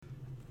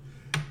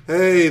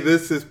Hey,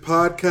 this is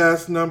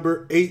podcast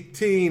number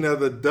 18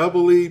 of the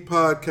Double E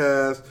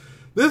podcast.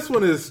 This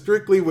one is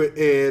strictly with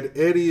Ed.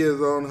 Eddie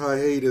is on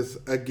hiatus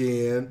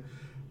again,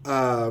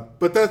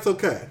 but that's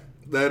okay.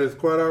 That is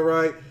quite all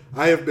right.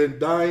 I have been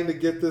dying to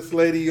get this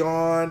lady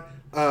on.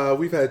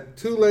 We've had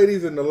two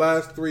ladies in the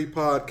last three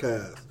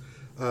podcasts.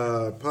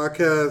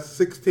 Podcast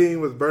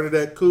 16 was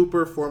Bernadette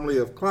Cooper, formerly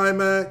of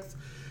Climax,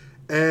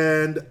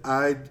 and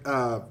I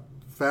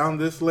found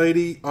this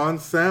lady on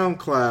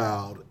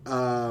SoundCloud.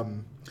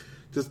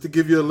 Just to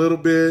give you a little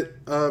bit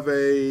of what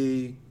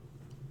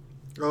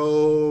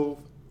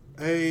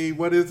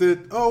is it?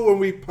 Oh, when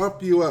we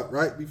pump you up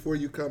right before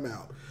you come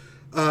out.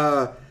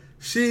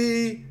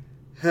 She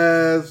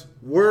has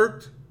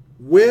worked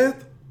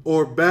with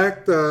or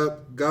backed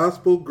up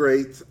gospel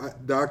greats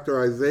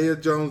Dr. Isaiah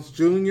Jones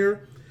Jr.,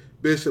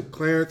 Bishop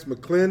Clarence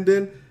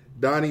McClendon,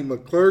 Donnie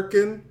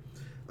McClurkin.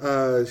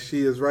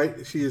 She is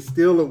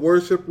still a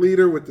worship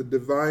leader with the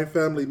Divine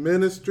Family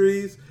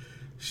Ministries.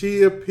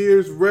 She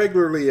appears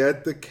regularly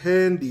at the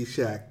Candy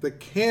Shack. The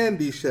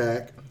Candy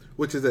Shack,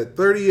 which is at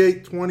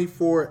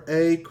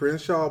 3824A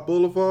Crenshaw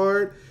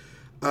Boulevard.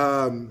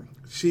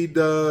 She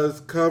does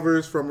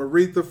covers from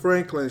Aretha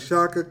Franklin,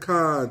 Shaka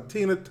Khan,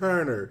 Tina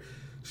Turner,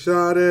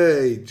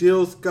 Sade,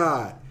 Jill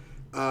Scott.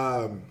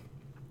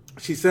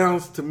 She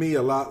sounds to me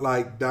a lot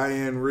like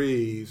Diane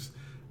Reeves,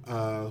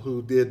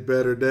 who did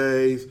Better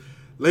Days.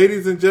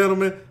 Ladies and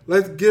gentlemen,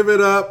 let's give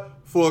it up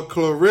for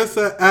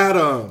Clarissa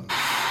Adams.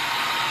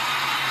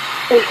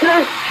 It's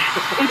Clarissa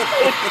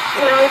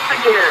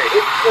Garrett.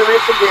 It's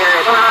Clarissa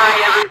Garrett. Hi,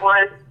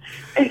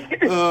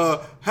 everyone.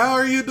 How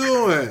are you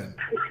doing?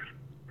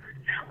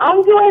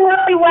 I'm doing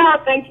really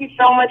well. Thank you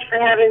so much for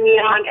having me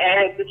on,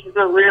 Ed. This is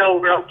a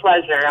real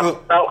pleasure. I'm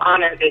so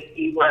honored that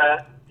you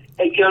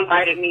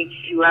invited me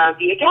to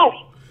be a guest.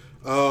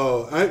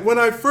 When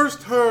I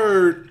first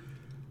heard,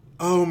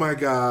 oh my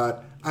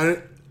God,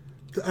 I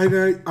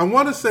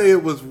want to say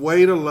it was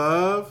 "Way to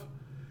Love."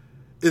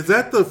 Is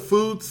that the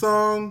food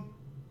song?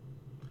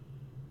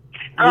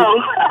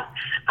 Oh,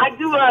 I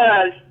do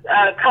a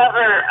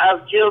cover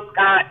of Jill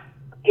Scott,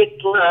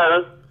 "It's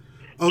Love,"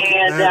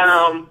 okay,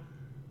 and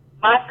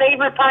my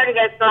favorite part of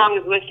that song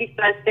is when she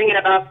starts singing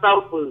about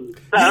soul food.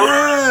 So,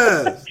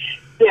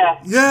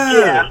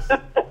 yes.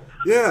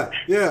 Yeah.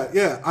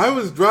 I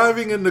was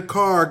driving in the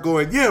car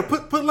going, yeah,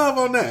 put love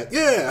on that.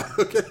 Yeah,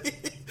 okay.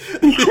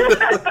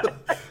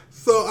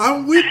 So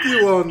I'm with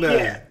you on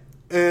that.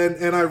 Yeah.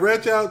 And I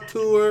reached out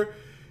to her,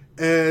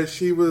 and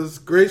she was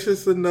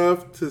gracious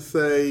enough to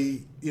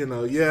say,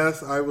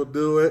 yes, I will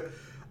do it.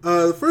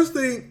 The first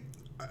thing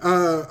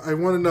I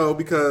want to know,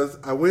 because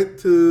I went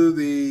to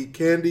the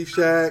Candy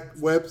Shack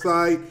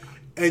website,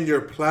 and you're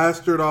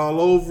plastered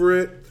all over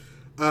it.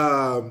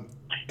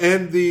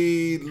 And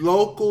the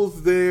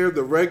locals there,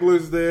 the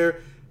regulars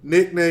there,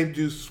 nicknamed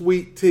you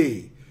Sweet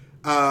Tea.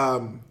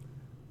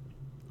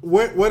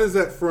 What is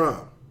that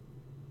from?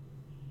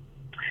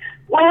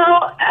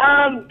 Well,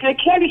 the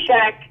Candy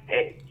Shack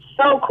is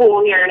so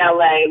cool here in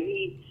LA.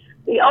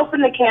 We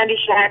opened the Candy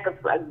Shack.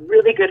 A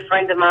really good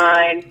friend of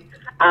mine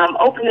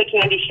opened the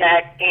Candy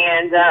Shack,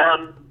 and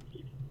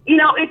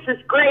it's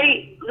this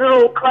great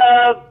little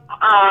club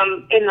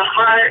in the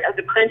heart of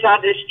the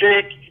Crenshaw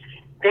district.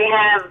 They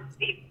have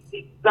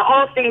the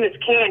whole theme is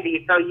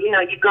candy. So you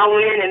go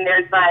in and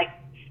there's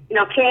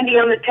candy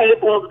on the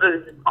tables.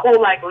 There's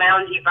cool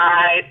loungy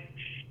vibes,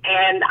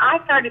 and I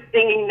started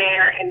singing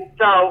there, and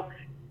so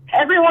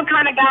everyone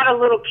kind of got a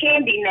little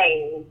candy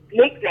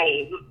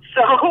nickname.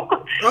 So,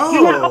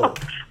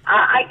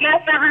 I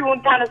guess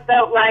everyone kind of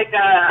felt like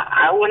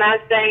when I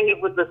sang,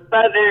 it was a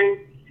southern,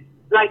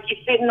 like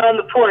you're sitting on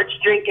the porch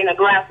drinking a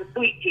glass of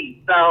sweet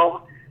tea.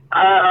 So,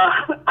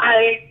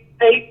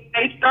 they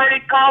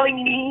started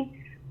calling me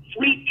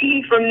Sweet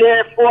Tea from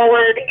there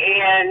forward,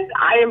 and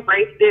I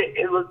embraced it.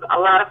 It was a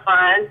lot of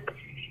fun,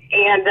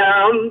 and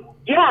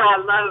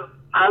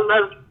I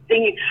love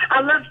singing.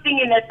 I love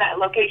singing at that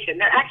location.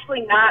 They're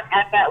actually not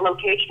at that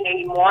location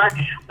anymore,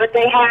 but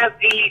they have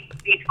these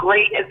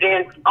great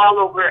events all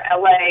over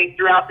LA,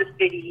 throughout the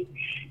city,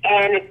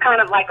 and it's kind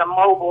of like a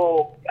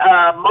mobile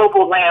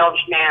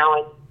lounge now.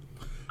 And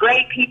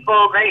great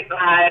people, great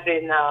vibe,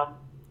 and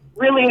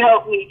really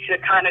helped me to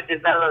kind of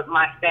develop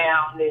my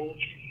sound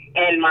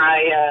and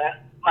my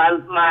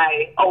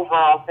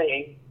overall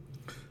thing.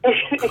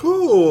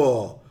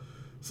 Cool.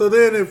 So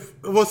then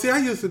I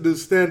used to do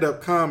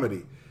stand-up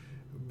comedy.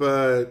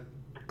 But,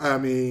 I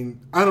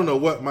mean, I don't know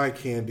what my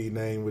candy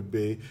name would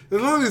be. As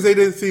long as they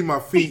didn't see my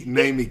feet and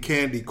name me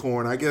Candy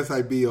Corn, I guess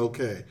I'd be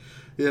okay.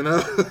 Any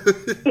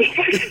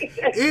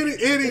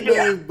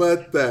name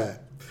but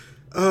that.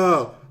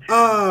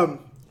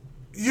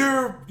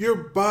 Your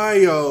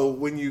bio,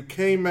 when you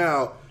came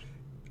out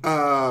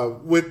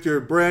with your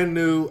brand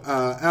new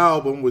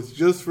album, was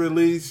just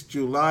released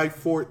July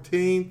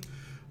 14th.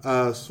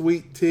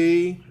 Sweet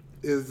Tea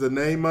is the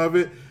name of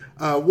it.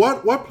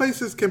 What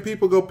places can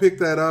people go pick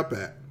that up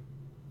at?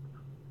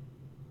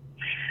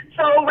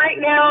 So right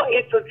now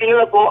it's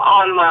available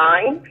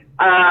online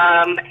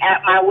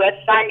at my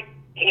website,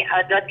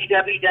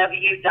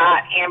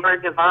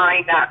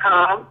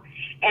 www.amberdivine.com.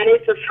 And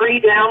it's a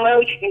free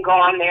download. You can go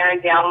on there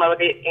and download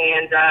it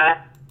and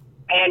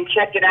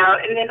check it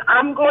out. And then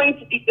I'm going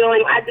to be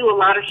doing, I do a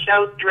lot of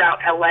shows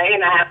throughout LA,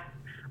 and I have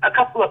a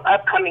couple of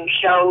upcoming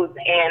shows,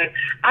 and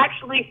I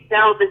actually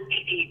sell the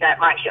CDs at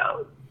my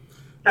shows.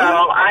 So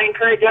I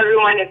encourage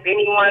everyone, if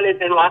anyone is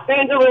in Los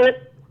Angeles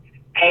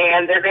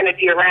and they're going to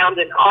be around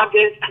in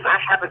August, I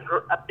have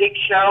a big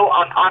show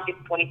on August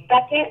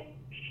 22nd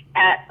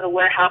at the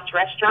Warehouse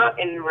Restaurant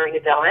in Marina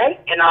Del Rey,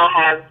 and I'll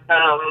have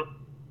some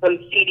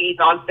CDs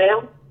on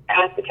sale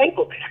at the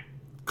table there.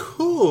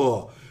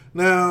 Cool.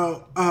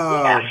 Now,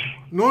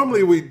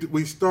 normally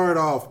we start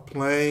off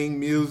playing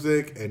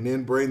music and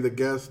then bring the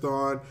guest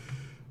on,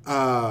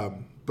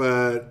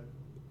 but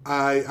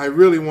I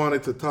really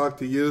wanted to talk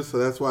to you, so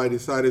that's why I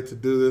decided to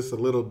do this a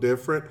little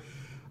different.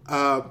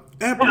 And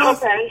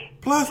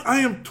plus, I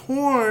am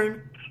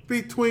torn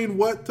between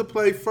what to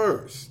play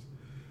first.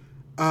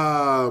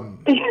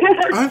 I'm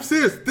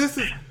serious. This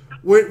is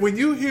when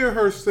you hear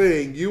her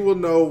sing, you will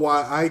know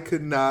why I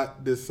could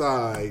not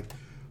decide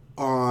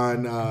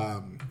on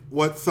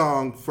what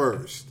song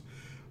first.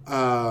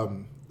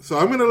 So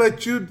I'm going to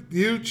let you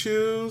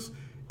choose.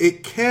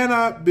 It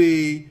cannot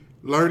be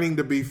 "Learning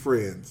to Be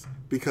Friends,"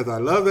 because I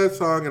love that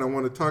song and I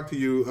want to talk to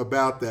you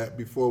about that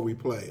before we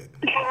play it.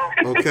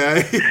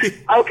 Okay?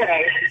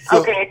 Okay.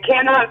 It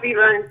cannot be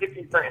 "Learning to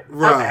Be Friends."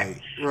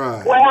 Right, okay.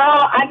 Right.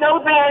 Well, I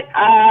know that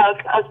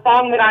a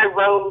song that I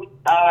wrote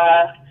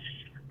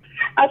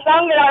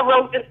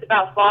just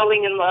about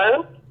falling in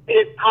love.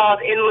 It's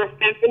called Endless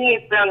Symphony.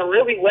 It's done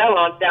really well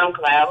on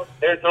SoundCloud.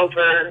 There's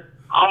over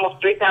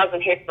almost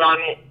 3,000 hits on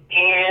it.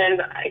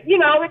 And,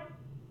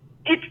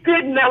 it's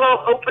good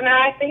mellow opener,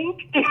 I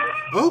think.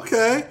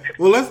 Okay.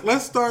 Well,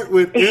 let's start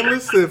with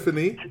Endless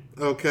Symphony,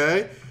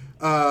 okay?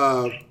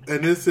 And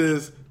this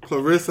is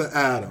Clarissa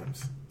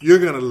Adams. You're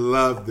going to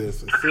love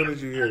this as soon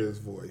as you hear this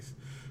voice,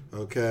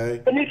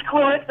 okay? And it's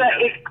Clarissa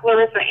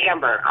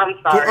Amber. I'm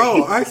sorry.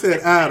 Oh, I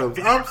said Adams.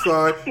 I'm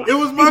sorry. It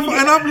was my fault,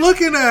 and I'm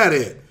looking at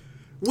it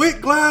with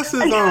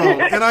glasses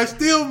on, and I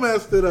still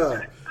messed it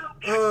up.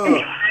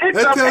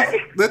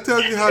 That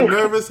tells you how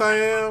nervous I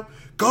am.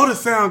 Go to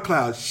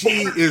SoundCloud.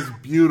 She is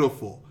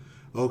beautiful.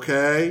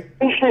 Okay?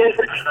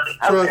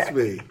 Trust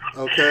me.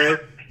 Okay?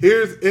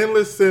 Here's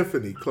Endless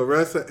Symphony,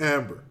 Clarissa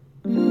Amber.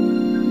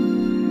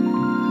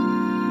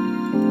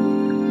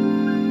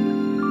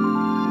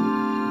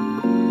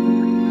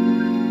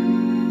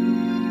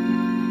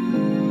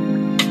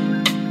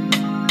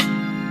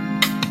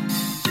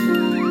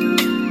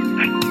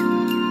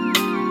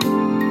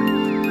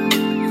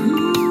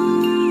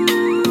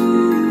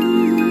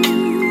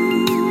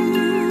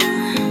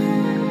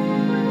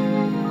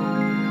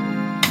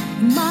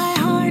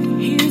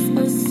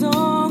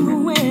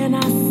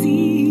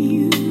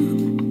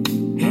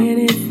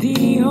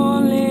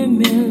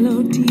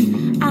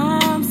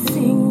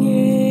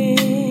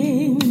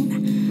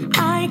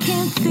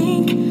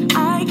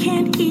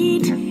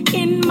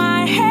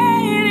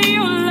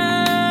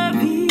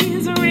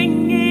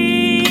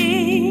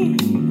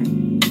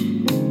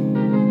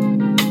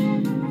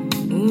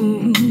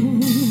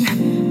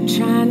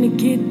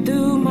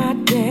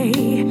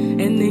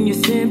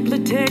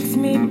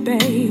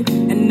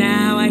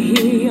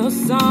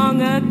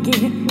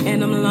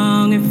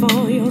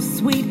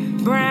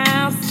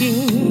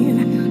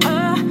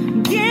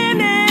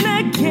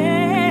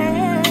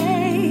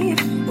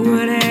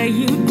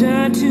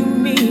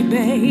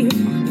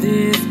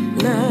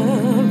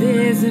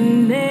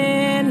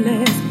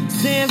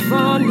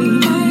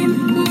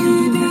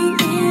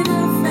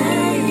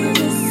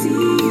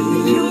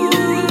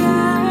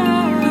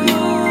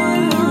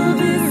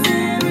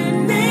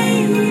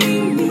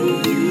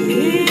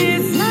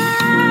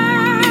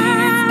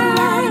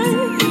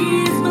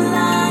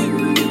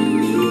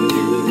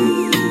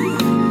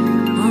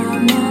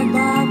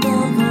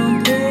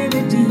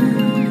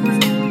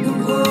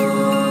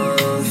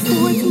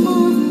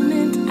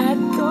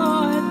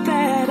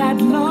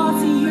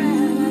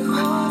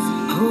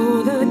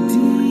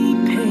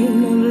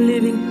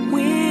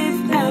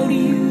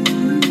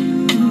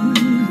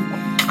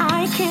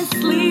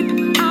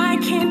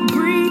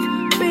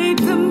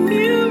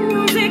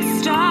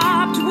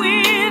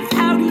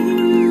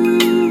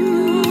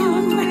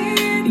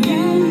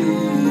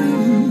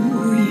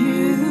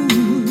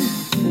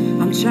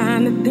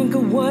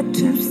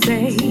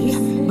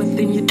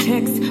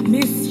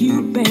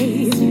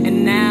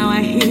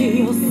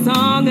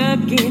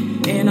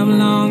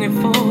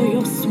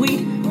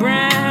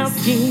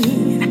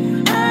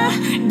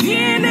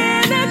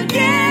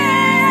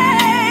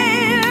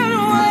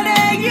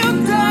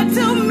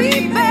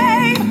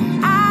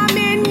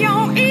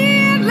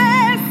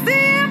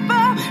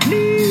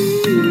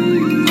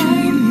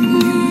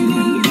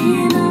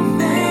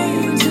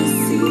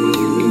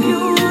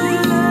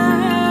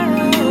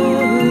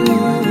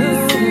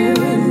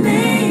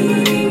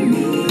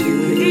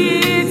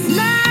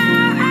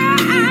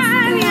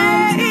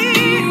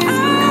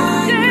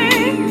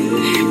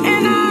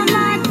 And I'm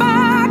like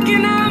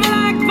barking, I'm like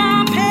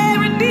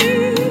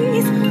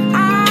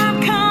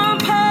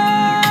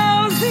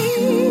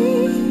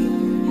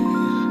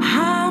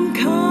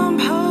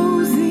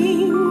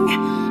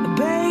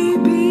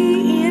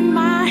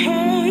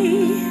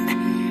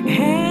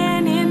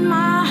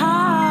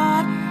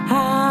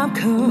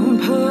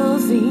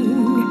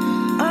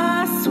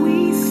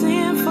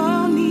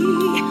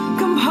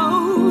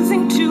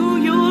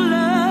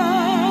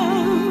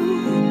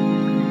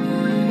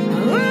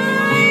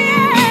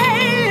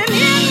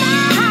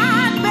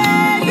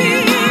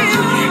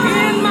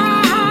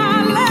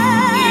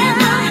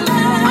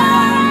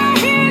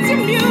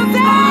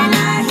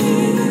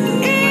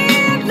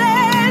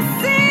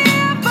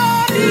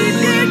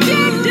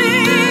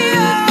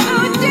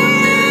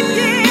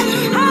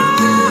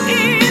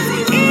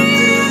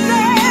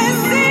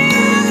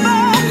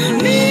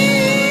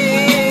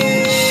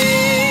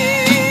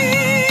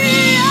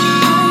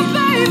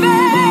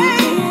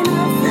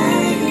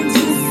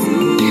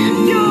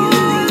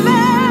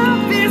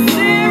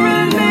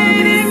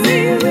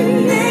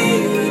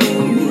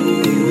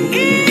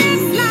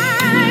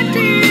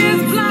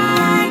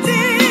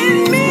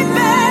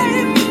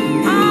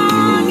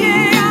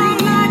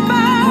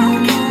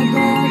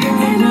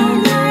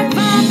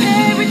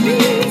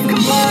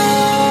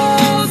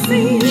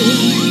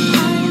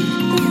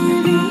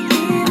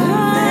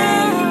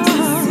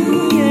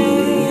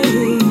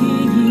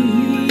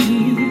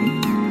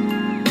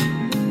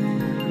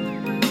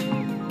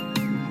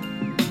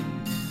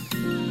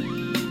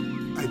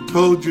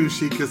told you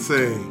she could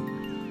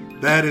sing.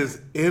 That is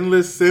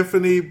Endless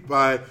Symphony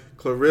by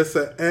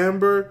Clarissa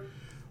Amber.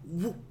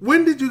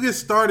 When did you get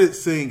started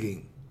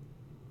singing?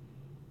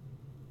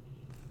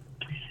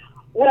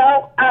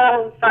 Well,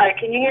 sorry,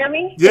 can you hear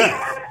me? Yeah,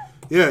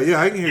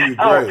 I can hear you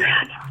great.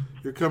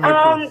 You're coming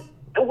across.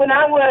 When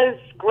I was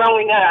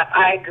growing up,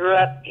 I grew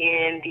up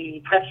in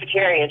the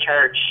Presbyterian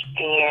church,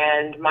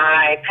 and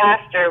my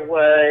pastor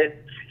was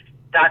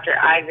Dr.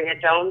 Isaiah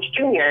Jones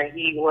Jr.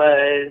 He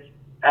was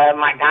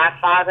my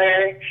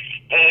godfather,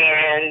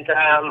 and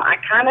I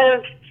kind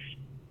of,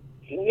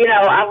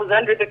 I was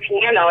under the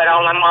piano at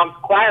all my mom's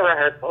choir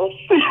rehearsals,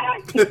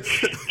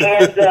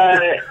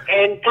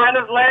 and kind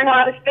of learned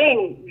how to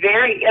sing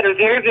at a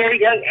very, very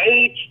young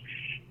age.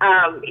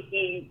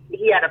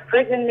 He had a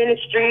prison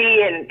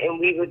ministry, and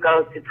we would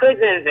go to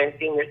prisons and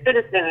senior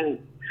citizen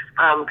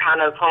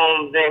kind of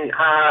homes, and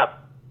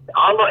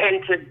all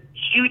into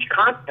huge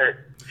concerts.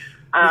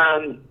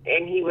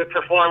 And he would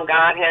perform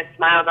 "God Has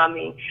Smiled on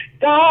Me."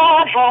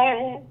 God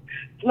has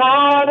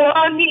smiled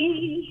on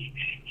me.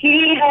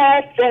 He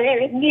has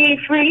set me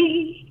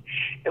free.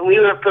 And we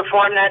would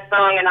perform that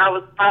song, and I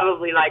was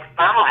probably like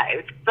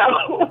 5.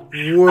 So,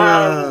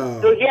 wow.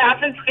 So yeah,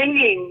 I've been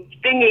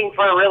singing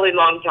for a really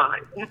long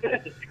time.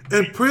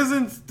 And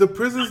the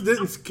prisons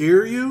didn't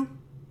scare you?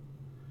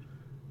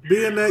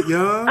 Being that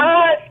young?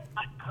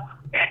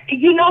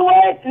 You know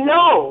what?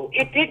 No,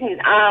 it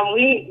didn't.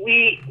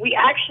 We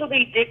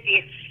actually did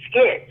these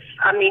skits.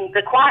 I mean,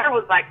 the choir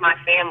was like my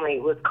family.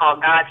 It was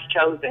called God's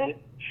Chosen.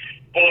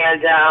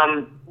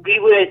 And we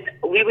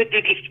would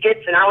do these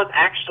skits, and I was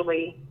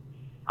actually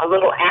a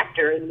little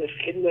actor in the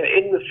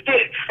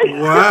skits.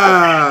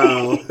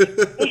 Wow.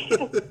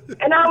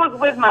 And I was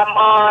with my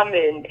mom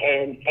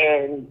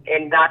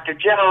and Dr.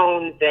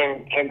 Jones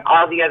and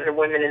all the other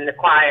women in the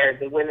choir.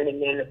 The women and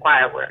men in the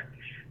choir were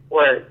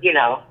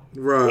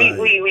right.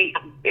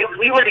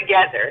 We were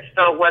together,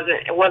 so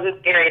it wasn't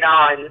scary at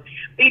all. And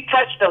we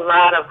touched a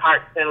lot of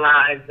hearts and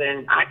lives.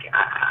 And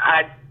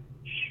I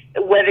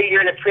whether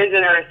you're in a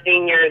prison or a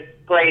senior's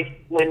place,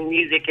 when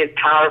music is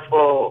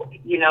powerful,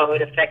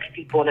 it affects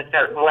people in a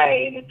certain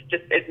way, and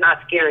it's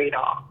not scary at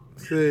all.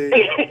 See,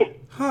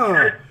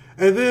 huh?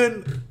 And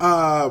then,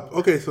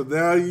 okay, so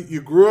now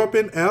you grew up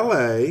in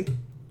L.A.,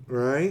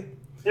 right?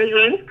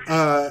 Mm-hmm.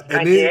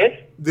 I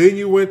did. Then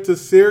you went to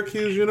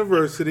Syracuse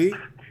University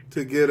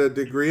to get a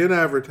degree in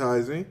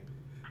advertising.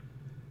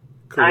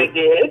 Correct? I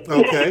did.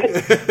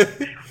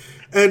 Okay.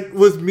 And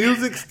was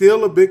music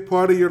still a big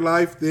part of your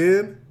life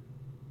then?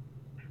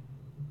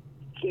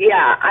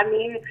 Yeah, I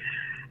mean,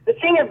 the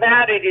thing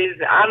about it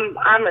is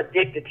I'm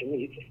addicted to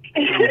music.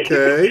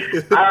 Okay.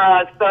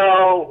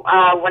 So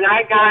when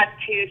I got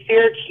to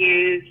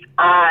Syracuse,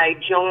 I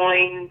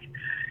joined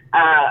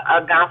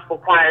a gospel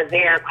choir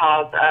there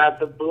called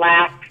the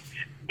Black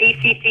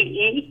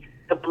BCCE,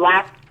 the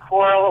Black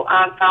Choral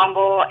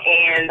Ensemble,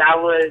 and I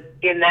was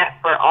in that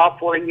for all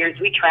 4 years.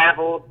 We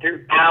traveled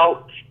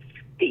throughout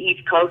the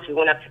East Coast. We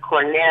went up to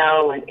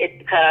Cornell and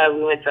Ithaca.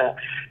 We went to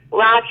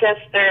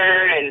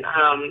Rochester, and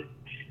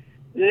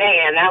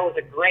man, that was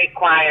a great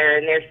choir,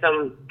 and there's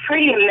some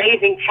pretty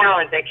amazing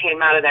talent that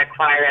came out of that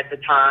choir at the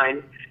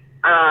time.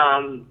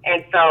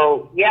 And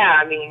so,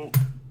 yeah, I mean,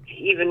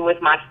 even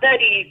with my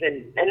studies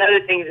and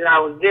other things that I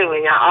was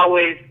doing, I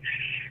always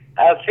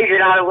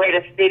figured out a way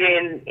to fit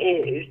in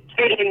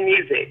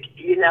music,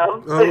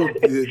 Oh,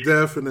 yeah,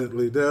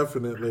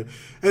 definitely.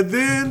 And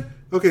then,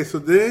 okay, so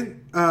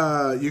then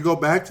you go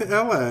back to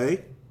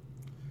L.A.,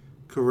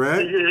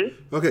 correct?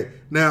 Mm-hmm. Okay,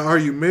 now are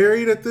you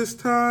married at this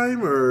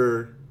time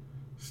or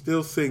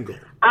still single?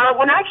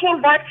 When I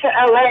came back to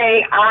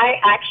L.A.,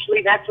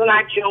 that's when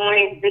I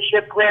joined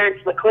Bishop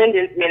Clarence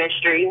McClendon's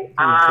ministry.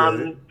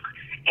 Okay.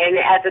 And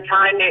at the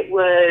time it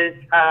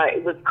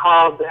was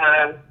called,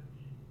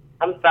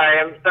 I'm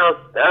sorry,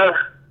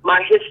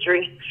 my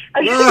history.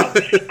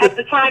 At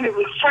the time it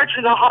was Church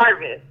of the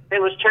Harvest.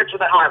 It was Church of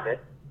the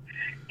Harvest.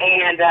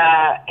 And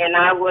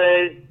I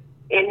was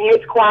in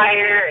his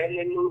choir, and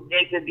then moved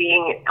into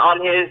being on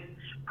his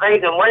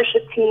praise and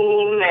worship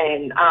team,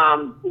 and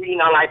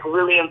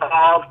really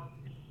involved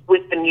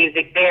with the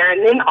music there.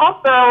 And then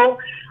also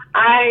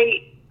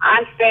I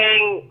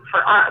sang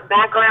for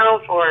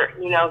background for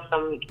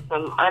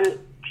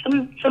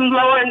some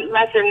lower,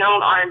 lesser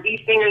known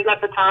R&B singers at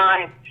the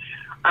time.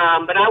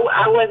 But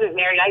I wasn't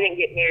married. I didn't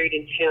get married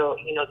until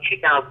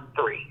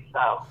 2003.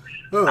 So.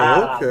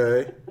 Oh,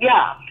 okay.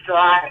 Yeah, so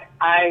I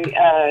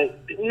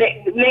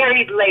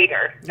married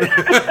later.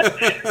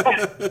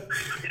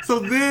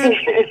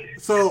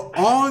 So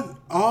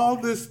all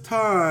this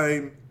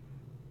time,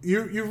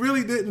 you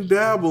really didn't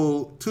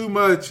dabble too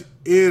much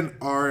in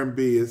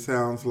R&B. It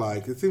sounds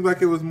like it seemed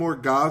like it was more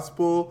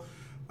gospel.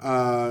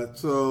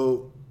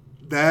 So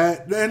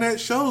that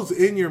shows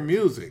in your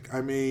music. I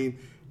mean,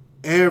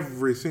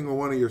 every single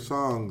one of your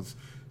songs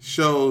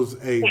shows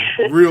a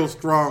real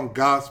strong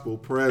gospel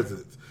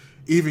presence.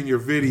 Even your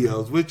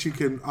videos, which you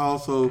can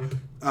also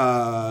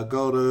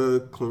go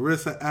to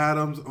Clarissa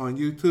Adams on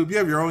YouTube. You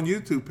have your own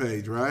YouTube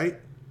page, right?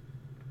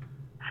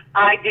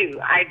 I do.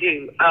 I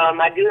do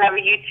have a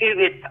YouTube.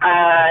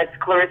 It's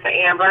Clarissa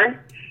Amber.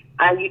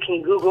 You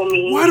can Google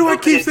me. Why do I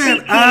keep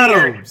saying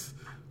Adams?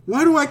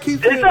 Why do I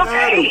keep saying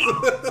okay.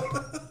 Adams?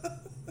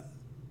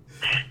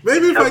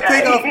 Maybe if I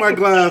take off my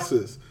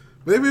glasses.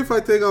 Maybe if I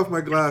take off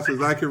my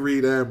glasses, I can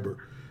read Amber.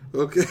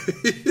 Okay.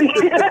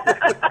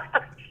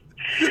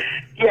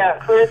 Yeah,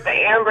 Clarissa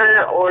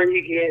Amber, or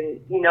you can,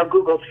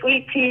 Google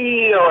Sweet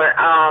Tea, or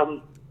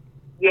I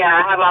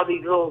have all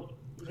these little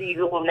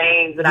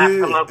names that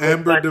I've come up with.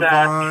 Amber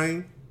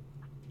Divine.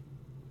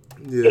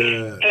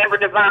 Yeah. Amber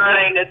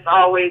Divine.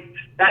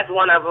 That's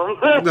one of them.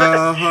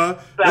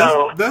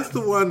 So that's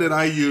the one that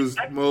I use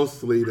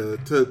mostly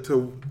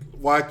to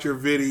watch your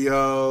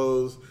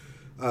videos,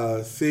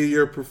 see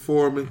your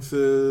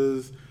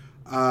performances.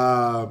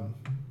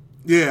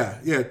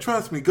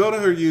 Trust me, go to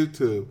her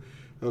YouTube.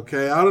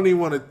 Okay, I don't even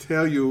want to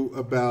tell you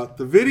about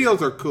the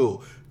videos. Are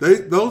cool.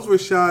 Those were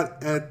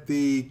shot at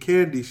the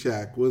Candy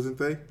Shack, wasn't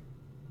they?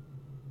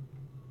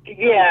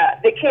 Yeah,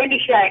 the Candy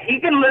Shack.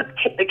 You can look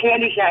the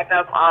Candy Shack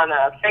up on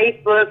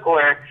Facebook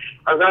or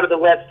go to the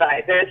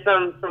website. There's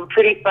some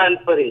pretty fun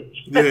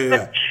footage.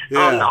 Yeah,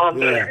 on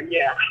there.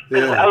 Yeah.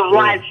 Of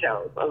live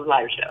shows.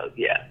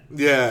 Yeah.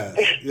 Yeah.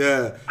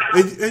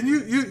 And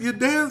you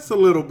dance a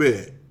little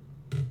bit.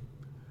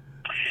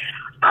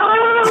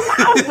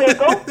 I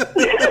wiggle.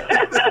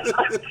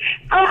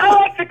 I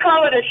like to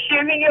call it a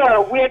shimmy or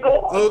a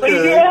wiggle.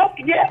 Okay.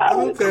 Yeah.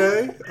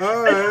 Okay.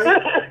 All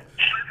right.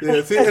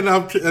 Yeah. See, and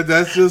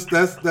that's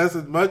as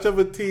much of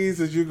a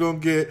tease as you're gonna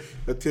get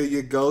until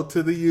you go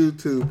to the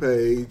YouTube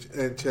page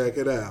and check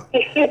it out.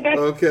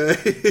 Okay.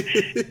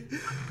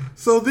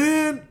 So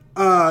then,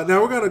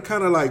 now we're gonna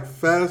kind of like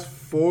fast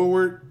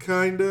forward,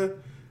 kinda.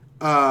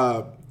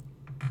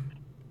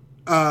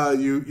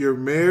 You're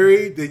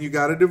married, then you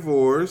got a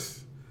divorce.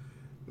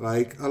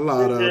 Like a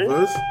lot of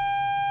us.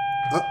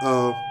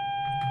 Uh-oh.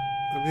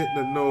 I'm hitting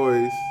a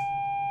noise.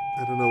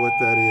 I don't know what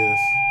that is.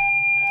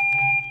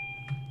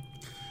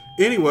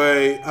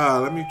 Anyway,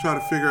 let me try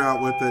to figure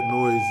out what that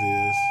noise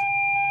is.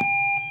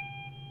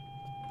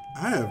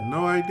 I have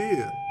no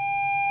idea.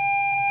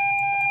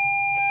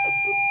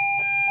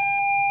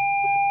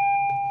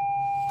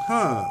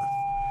 I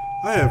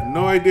have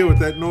no idea what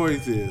that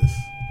noise is.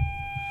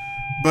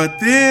 But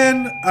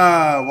then,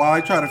 while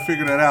I try to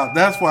figure that out,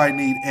 that's why I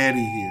need Eddie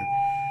here.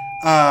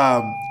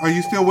 Are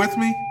you still with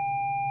me?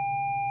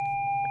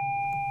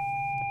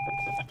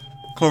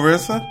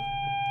 Clarissa?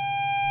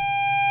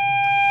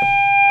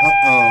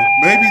 Uh-oh.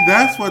 Maybe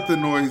that's what the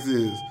noise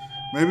is.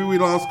 Maybe we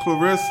lost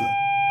Clarissa.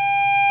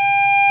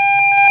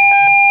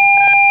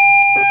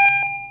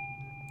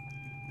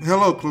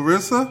 Hello,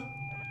 Clarissa?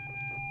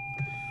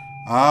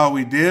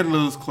 We did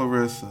lose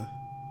Clarissa.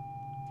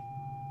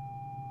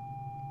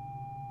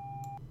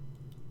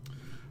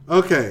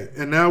 Okay,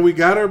 and now we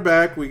got her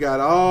back. We got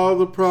all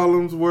the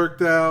problems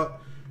worked out.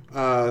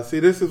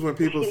 This is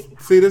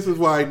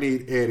why I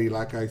need Eddie,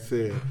 like I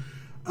said.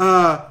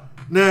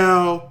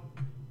 Now,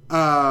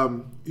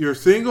 you're a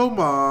single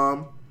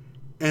mom,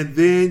 and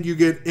then you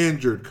get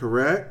injured,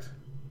 correct?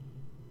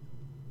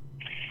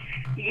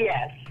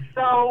 Yes.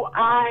 So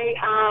I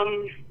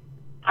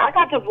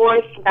got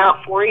divorced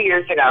about 4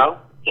 years ago,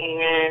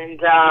 and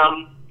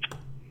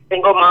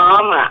single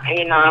mom.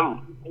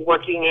 I'm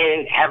working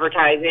in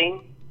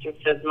advertising,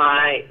 just as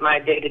my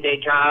day-to-day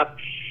job,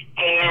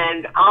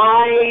 and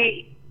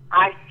I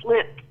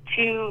slipped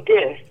 2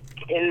 discs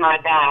in my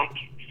back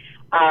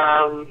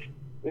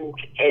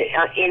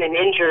in an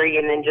injury,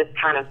 and then just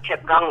kind of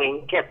kept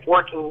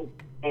working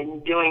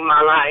and doing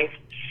my life.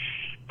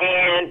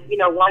 And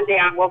one day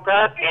I woke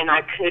up and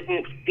I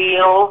couldn't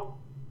feel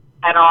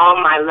at all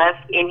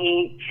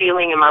any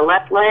feeling in my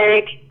left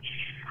leg,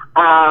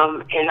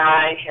 and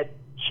I had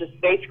just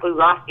basically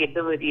lost the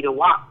ability to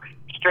walk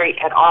straight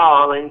at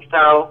all. And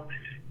so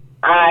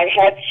I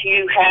had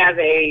to have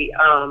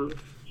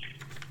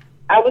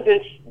I was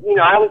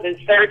in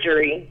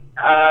surgery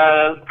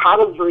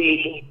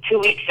probably 2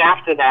 weeks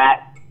after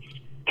that,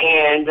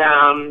 and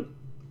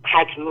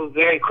had to move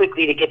very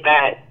quickly to get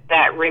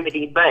that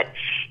remedy. But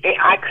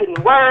I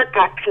couldn't work.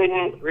 I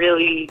couldn't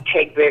really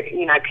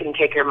I couldn't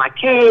take care of my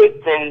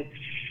kids, and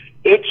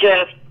it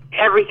just,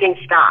 everything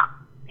stopped,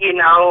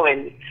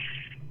 and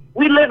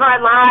we live our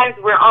lives.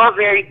 We're all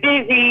very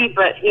busy,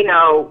 but,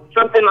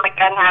 something like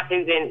that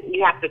happens and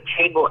you have to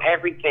table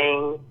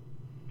everything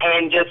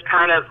and just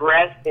kind of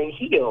rest and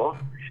heal.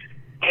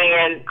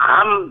 And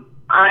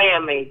I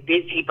am a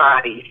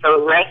busybody,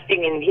 so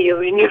resting and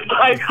healing is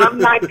like, I'm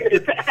not good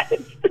at that.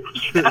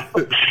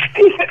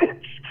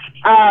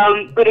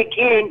 But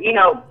again,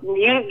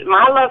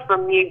 my love for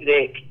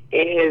music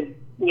is,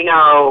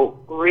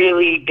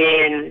 really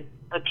been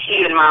a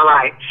key in my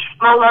life.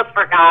 My love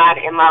for God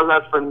and my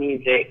love for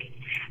music.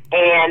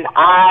 And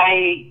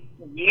I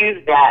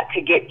use that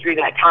to get through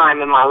that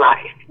time in my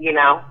life,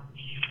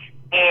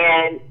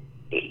 And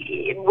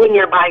when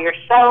you're by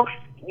yourself,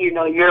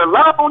 you're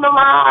alone a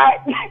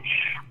lot.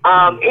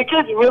 It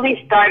just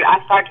really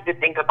I started to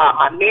think about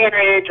my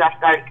marriage. I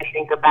started to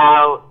think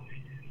about,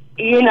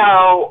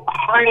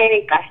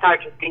 heartache, I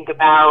started to think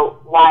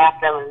about why I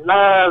fell in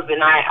love,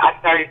 and I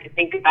started to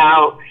think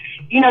about,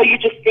 you're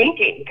just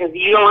thinking because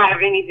you don't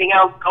have anything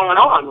else going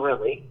on,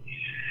 really.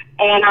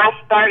 And I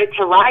started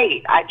to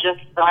write. I just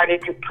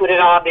started to put it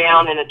all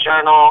down in a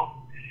journal,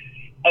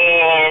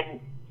 and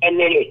then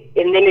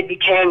it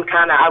became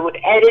kind of, I would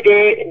edit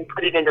it and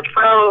put it into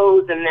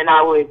prose, and then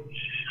I would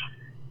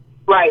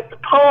write the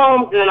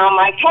poems, and I'm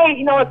like, hey,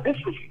 you know what, this,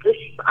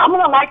 I'm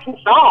going to write some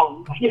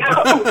songs,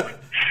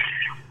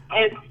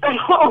 And so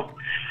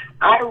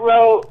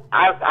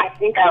I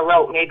think I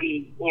wrote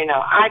maybe,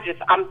 I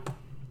just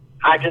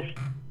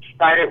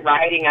started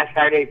writing. I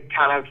started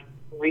kind of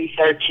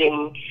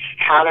researching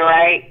how to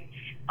write.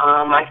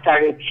 I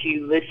started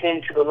to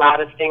listen to a lot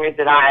of singers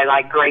that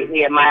I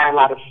greatly admire, a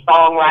lot of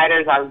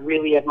songwriters I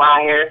really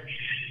admire,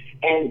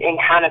 and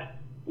kind of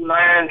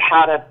learned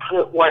how to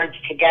put words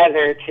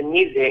together to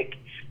music.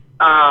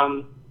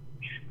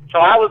 So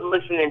I was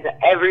listening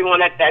to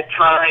everyone at that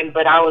time,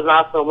 but I was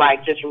also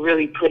just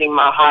really putting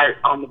my heart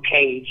on the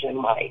page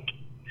and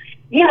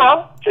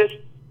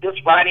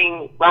just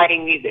writing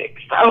music.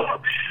 So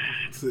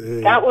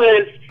that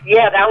was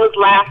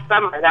last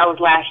summer. That was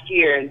last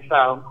year, and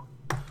so.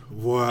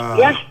 Wow.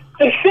 Yes.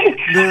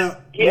 Now,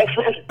 yes.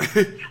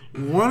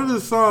 One of the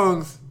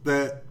songs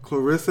that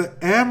Clarissa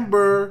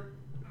Amber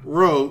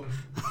wrote,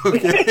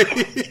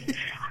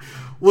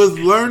 was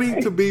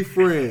 "Learning to Be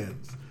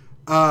Friends."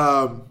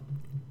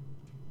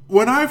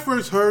 When I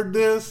first heard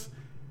this,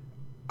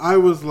 I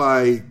was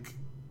like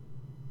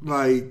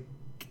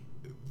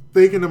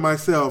thinking to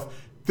myself,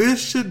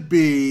 this should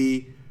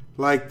be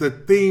like the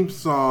theme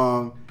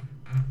song.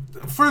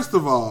 First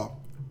of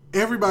all,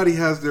 everybody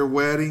has their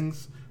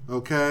weddings,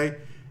 okay?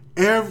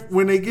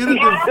 When they get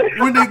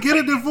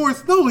a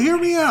divorce, no, hear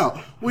me out.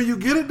 When you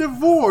get a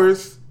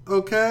divorce,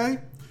 okay,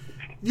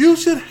 you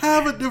should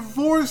have a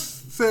divorce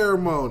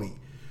ceremony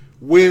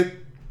with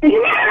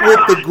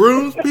the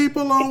groom's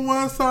people on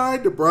one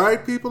side, the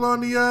bride people on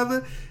the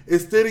other.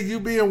 Instead of you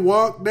being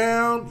walked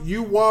down,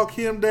 you walk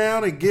him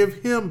down and give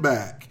him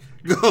back.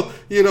 Go,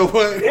 you know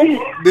what?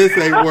 This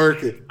ain't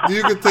working.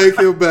 You can take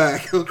him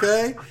back,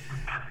 okay?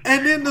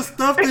 And then the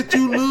stuff that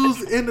you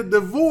lose in the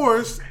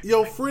divorce,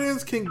 your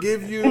friends can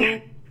give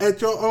you at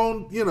your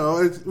own,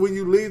 when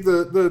you leave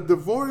the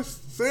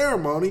divorce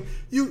ceremony,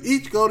 you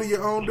each go to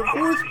your own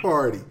divorce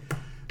party.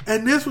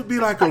 And this would be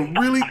like a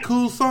really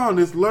cool song.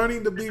 It's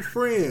 "Learning to Be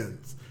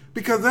Friends,"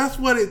 because that's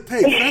what it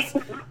takes.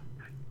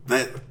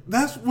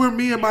 That's where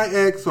me and my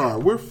ex are.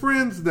 We're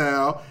friends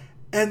now,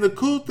 and the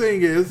cool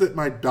thing is that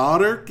my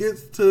daughter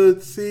gets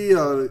to see,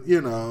 us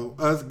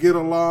get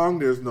along.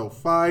 There's no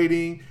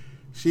fighting.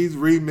 She's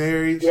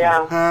remarried. She's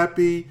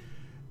happy,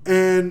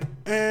 and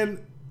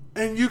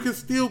you can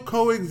still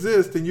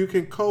coexist and you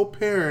can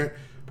co-parent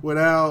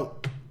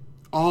without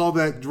all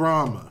that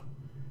drama.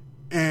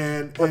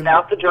 And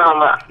without the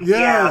drama.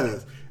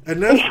 Yes. Yeah.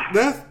 And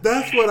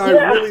that's what I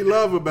really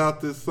love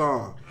about this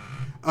song.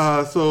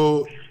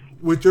 So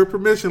with your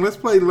permission, let's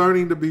play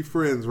 "Learning to Be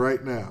Friends"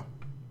 right now.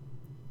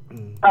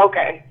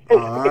 Okay.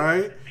 All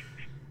right.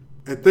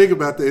 And think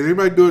about that. If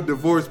anybody do a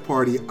divorce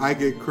party, I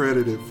get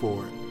credited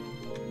for it.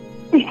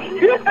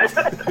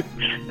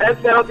 That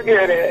sounds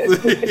good.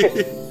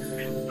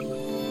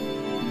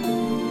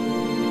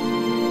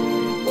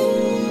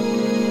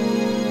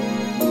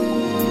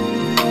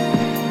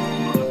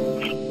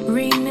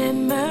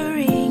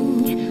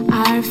 Remembering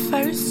our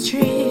first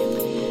trip,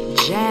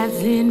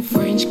 jazz in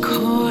French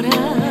Quarter.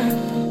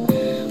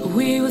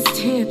 We was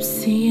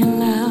tipsy in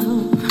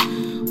love,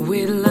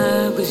 with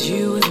love, 'cause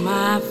you was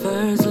my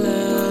first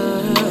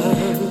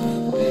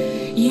love.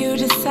 You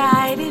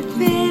decided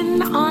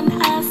then on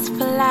us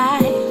for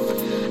life.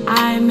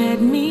 I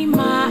met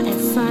Mima at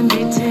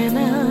Sunday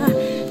dinner,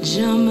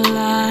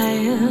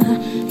 jambalaya.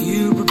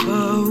 You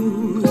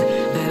proposed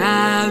that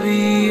I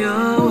be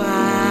your wife.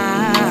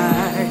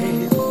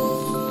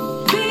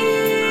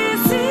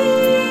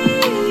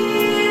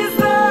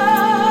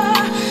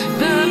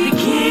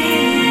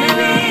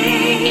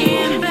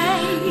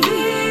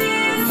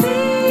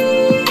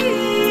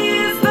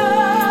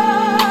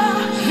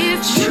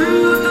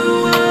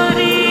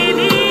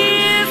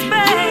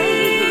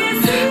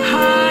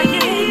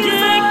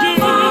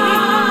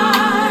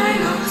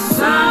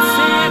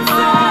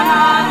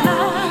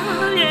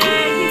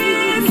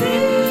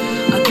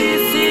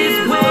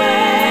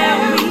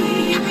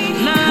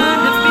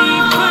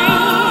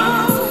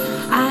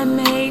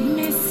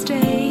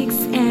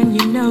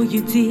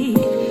 You did,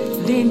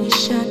 then you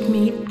shut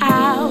me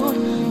out,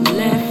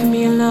 left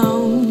me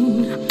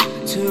alone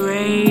to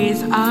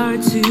raise our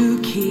two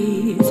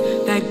kids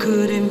that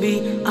couldn't be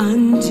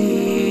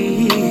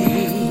undid.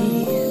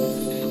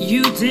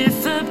 You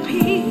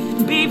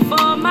disappeared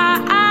before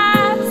my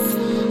eyes.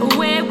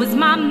 Where was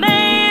my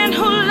man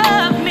who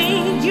loved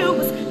me? You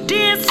was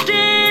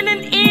distant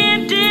and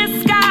in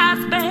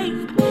disguise,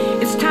 babe.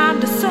 It's time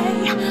to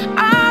say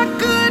our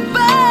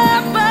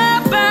goodbye,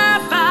 bye, bye,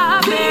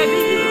 bye,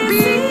 baby.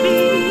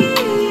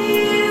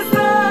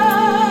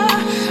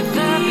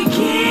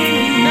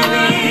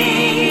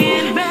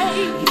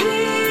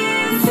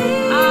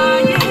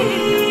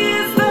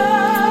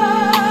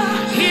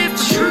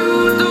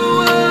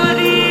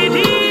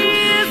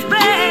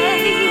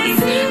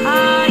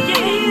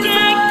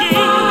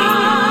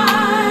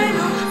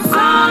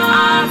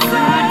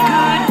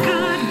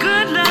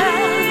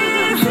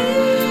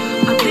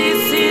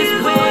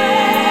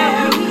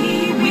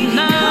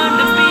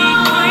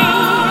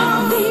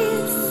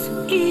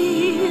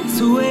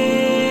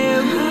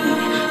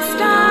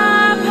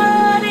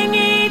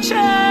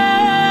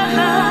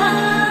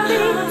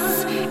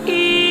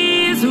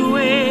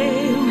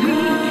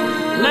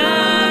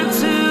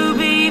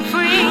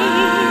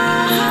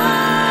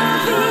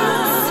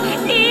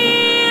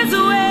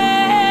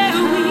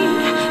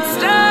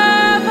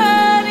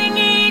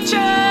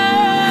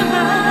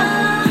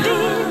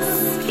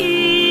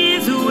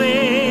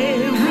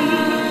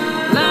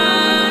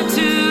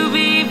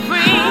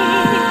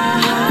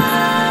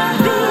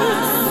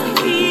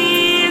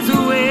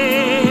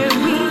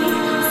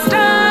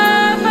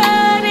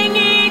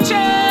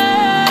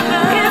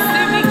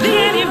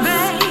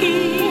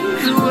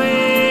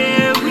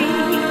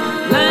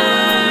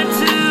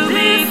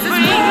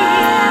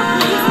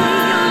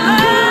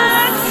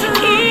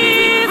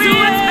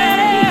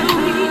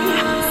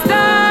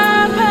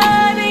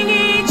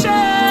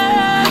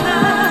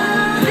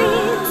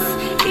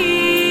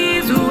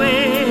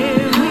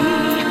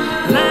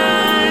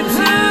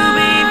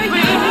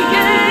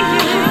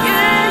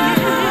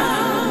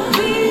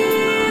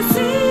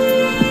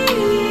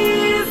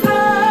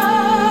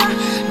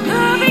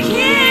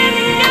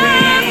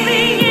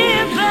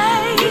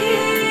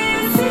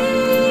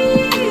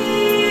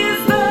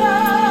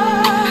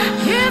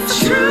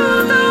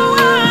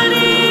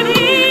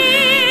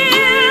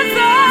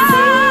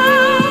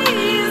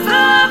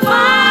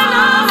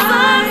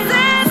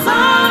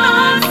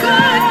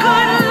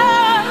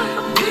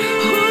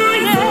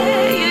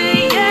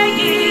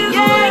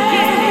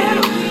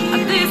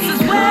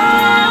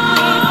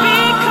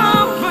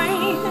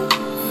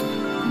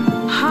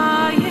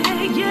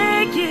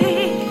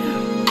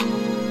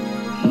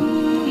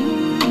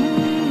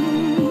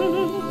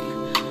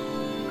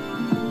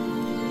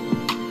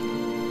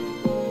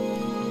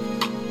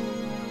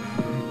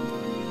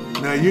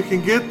 you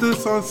can get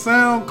this on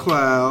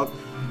SoundCloud,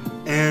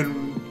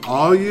 and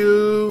all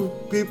you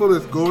people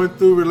that's going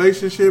through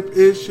relationship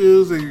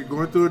issues and you're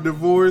going through a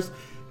divorce,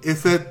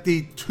 it's at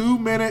the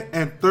 2-minute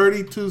and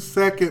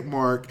 32-second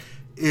mark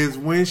is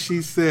when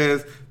she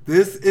says,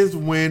 "This is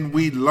when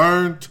we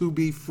learn to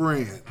be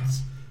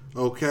friends."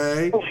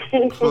 Okay?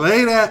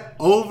 Play that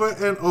over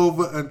and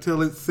over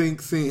until it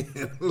sinks in.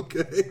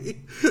 Okay?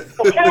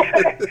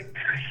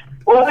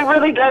 Well, it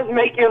really does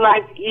make your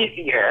life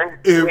easier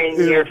when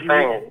you're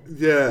friends.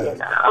 Yeah. You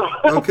know?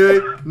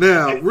 Okay.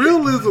 Now,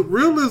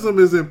 realism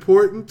is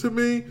important to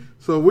me.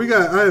 So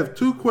I have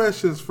 2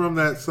 questions from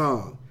that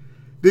song.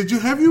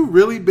 Have you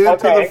really been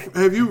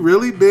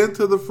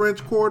to the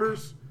French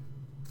Quarters?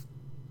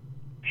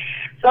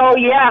 So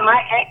yeah,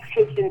 my ex,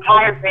 his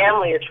entire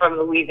family is from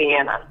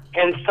Louisiana,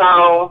 and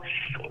so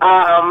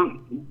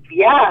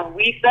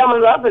we fell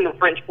in love in the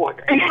French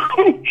Quarter.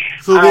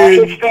 So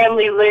then, his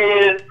family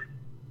lives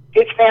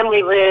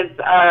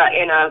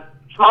in a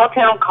small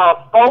town called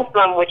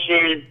Folsom, which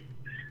is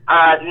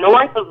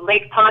north of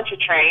Lake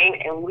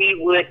Pontchartrain, and we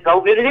would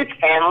go visit his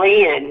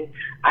family, and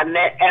I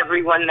met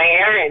everyone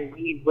there, and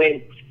we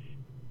went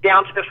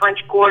down to the French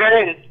Quarter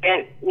and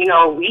spent,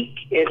 a week.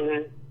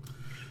 And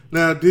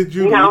now, did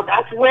you?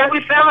 That's where we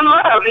fell in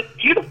love. It's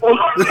beautiful.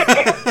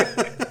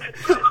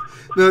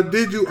 Now,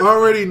 did you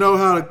already know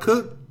how to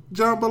cook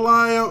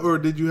jambalaya, or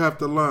did you have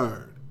to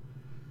learn?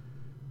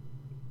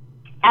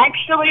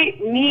 Actually,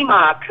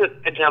 Nima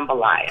cooked the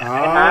jambalaya, and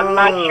I'm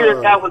not sure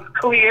if that was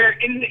clear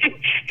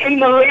in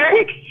the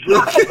lyrics.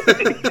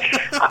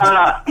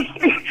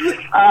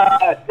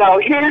 So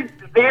his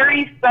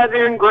very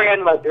southern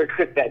grandmother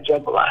cooked that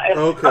jambalaya.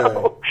 Okay,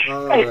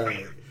 all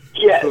right.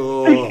 Yes.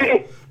 Cool.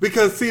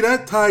 Because, see,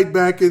 that tied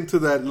back into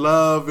that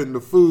love and the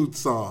food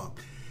song.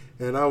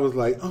 And I was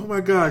like, oh, my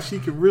gosh, she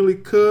can really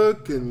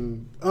cook.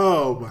 And,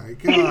 oh, my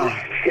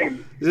God.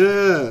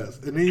 Yes.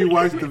 And then you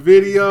watch the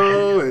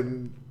video.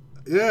 And,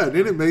 yeah,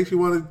 then it makes you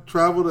want to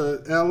travel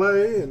to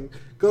L.A. and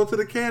go to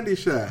the Candy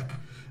Shack.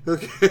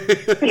 Okay.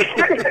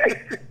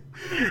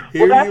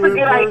 Well, that's a good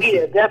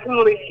idea.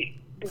 Definitely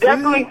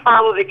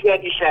follow the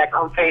Candy Shack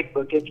on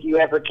Facebook if you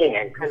ever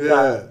can, because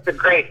it's a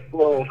great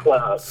little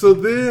club. So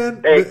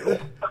then, cool.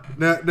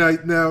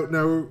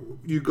 now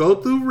you go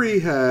through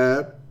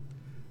rehab,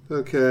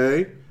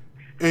 okay,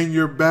 and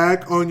you're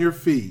back on your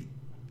feet.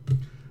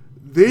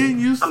 Then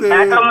you said,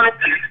 back on my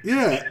feet.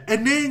 Yeah,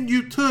 and then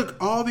you took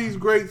all these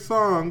great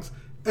songs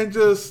and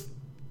just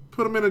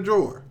put them in a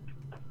drawer.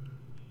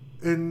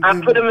 And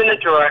put them in a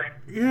drawer.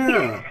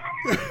 Yeah.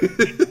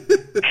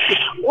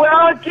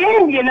 Well,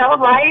 again,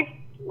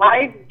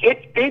 life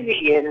gets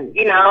busy, and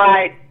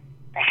I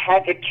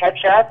had to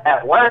catch up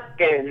at work,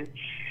 and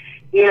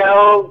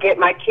get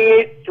my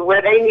kids to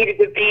where they needed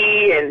to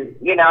be, and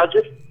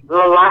just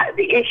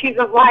the issues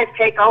of life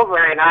take over,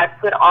 and I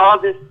put all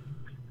this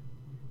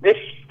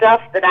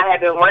stuff that I had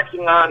been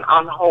working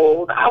on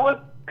hold. I was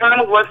kind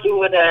of working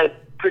with a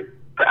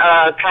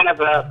kind of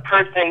a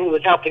person who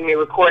was helping me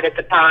record at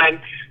the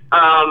time.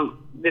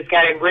 This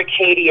guy named Rick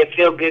Haiti of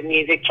Feel Good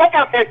Music. Check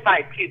out their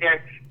site too;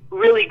 they're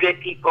really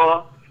good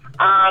people.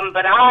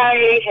 But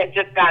I had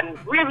just gotten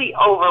really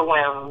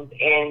overwhelmed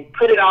and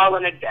put it all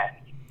in a desk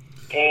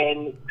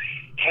and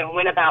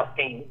went about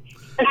things.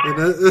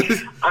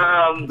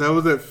 That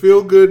was at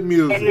Feel Good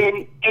Music.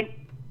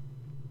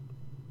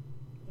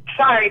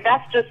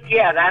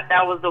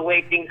 That was the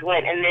way things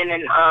went. And then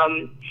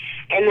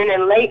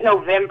in late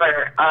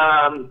November,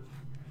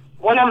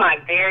 one of my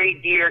very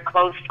dear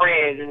close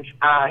friends,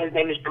 his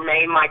name is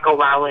Jermaine Michael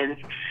Rollins,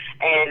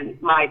 and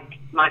my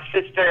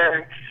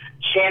sister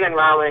Shannon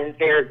Rollins,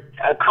 they're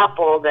a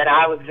couple that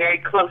I was very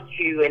close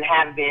to and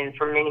have been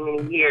for many,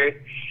 many years.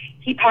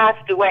 He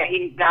passed away.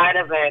 He died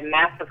of a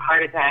massive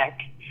heart attack,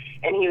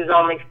 and he was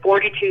only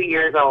 42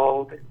 years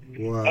old.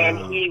 Wow. And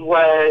he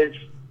was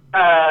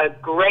a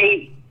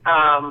great,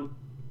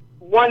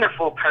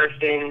 wonderful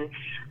person,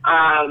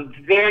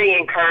 very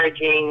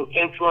encouraging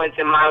influence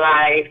in my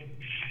life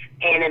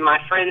and in my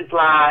friends'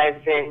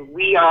 lives, and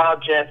we all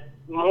just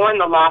mourn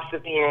the loss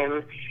of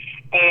him.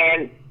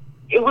 And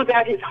it was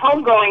at his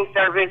homegoing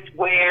service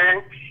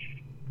where,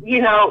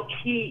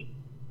 he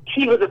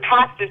was a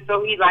pastor,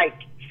 so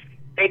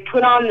they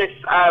put on this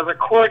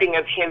recording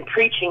of him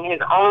preaching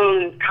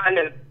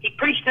he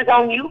preached his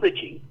own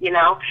eulogy,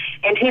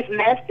 and his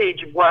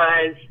message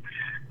was,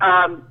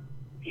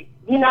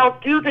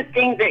 do the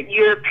things that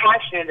you're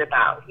passionate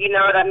about, you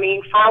know what I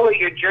mean? Follow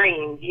your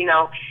dreams,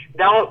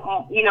 don't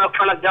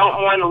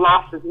mourn the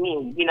loss of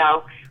me,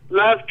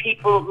 love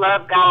people,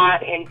 love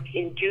God, and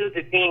do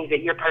the things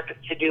that you're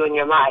purposed to do in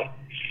your life.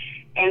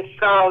 And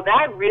so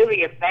that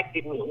really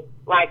affected me,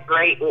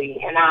 greatly.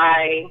 And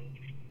I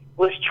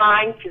was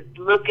trying to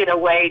look at a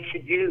way to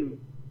do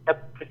the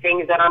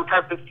things that I'm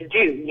purposed to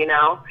do,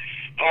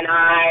 And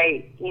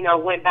I,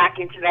 went back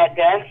into that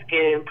desk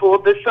and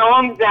pulled the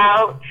songs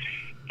out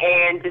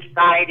and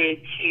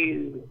decided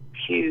to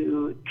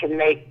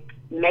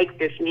make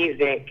this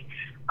music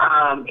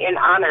in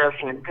honor of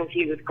him, because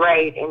he was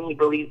great and he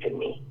believed in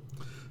me.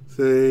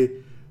 See,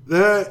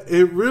 that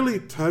it really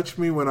touched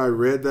me when I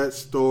read that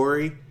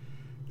story,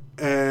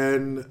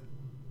 and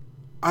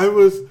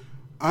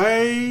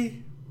I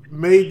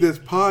made this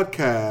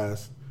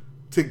podcast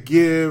to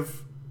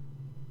give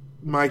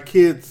my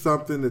kids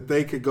something that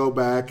they could go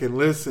back and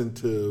listen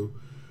to,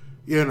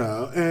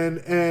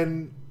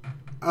 and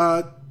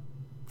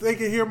they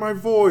can hear my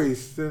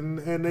voice, and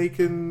they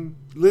can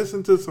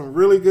listen to some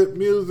really good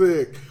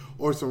music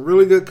or some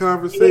really good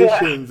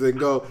conversations, and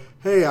go,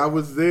 hey, I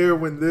was there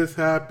when this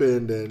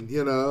happened, and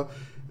and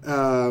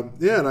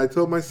I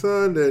told my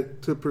son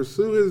that to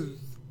pursue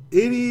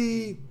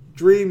any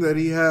dream that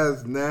he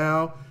has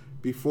now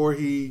before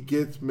he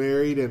gets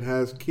married and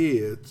has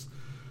kids.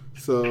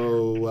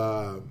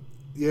 So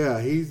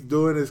he's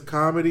doing his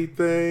comedy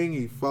thing.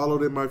 He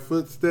followed in my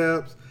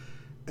footsteps,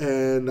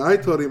 and I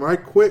told him I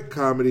quit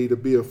comedy to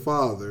be a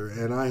father,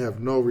 and I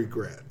have no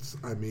regrets.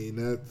 I mean,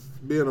 that's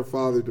being a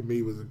father to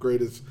me was the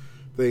greatest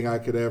thing I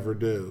could ever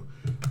do.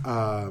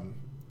 So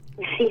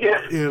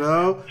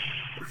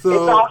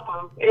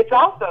it's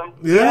awesome.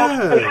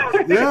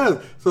 Yeah.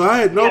 So I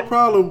had no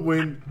problem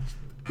when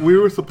we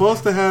were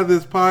supposed to have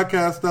this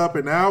podcast up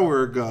an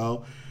hour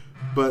ago,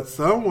 but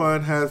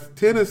someone has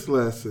tennis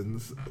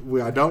lessons.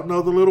 I don't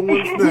know the little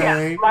one's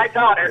name. My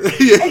daughter.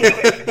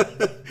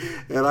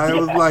 And I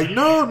was like,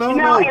 no,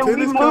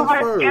 tennis comes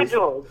first.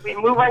 We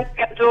move our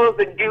schedules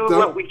and do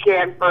what we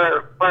can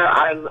for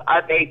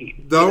our babies.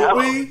 Don't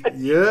we?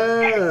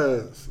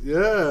 Yes.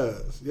 Yeah,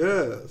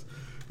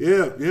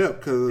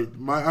 because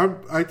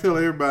I tell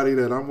everybody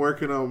that I'm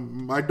working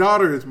on, my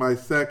daughter is my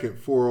second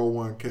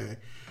 401k.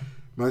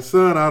 My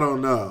son, I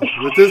don't know.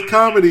 With this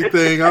comedy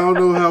thing, I don't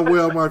know how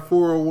well my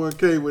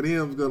 401k with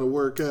him is going to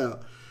work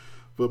out.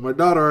 But my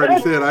daughter already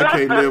said I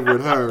can't live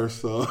with her,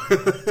 so.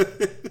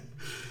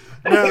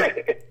 Now,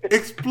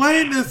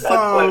 explain this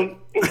song.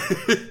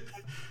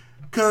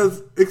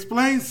 Because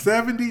explain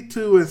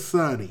 72 and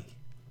Sunny.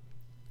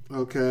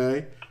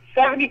 Okay.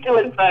 72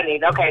 and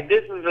Sunny. Okay,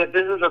 this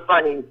is a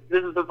funny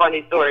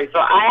story. So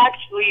I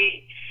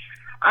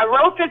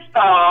wrote this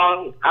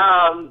song,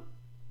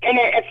 and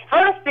at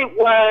first it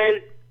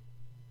was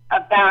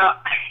about,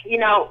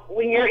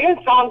 when you're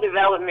in song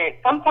development,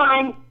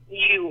 sometimes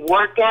you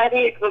work at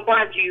it,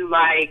 sometimes you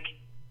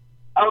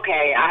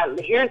okay,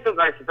 here's the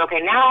verses,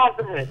 okay, now I have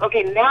the hook,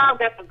 okay, now I've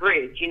got the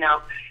bridge,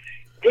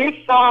 This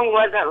song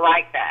wasn't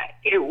like that.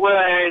 It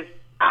was,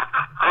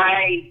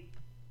 I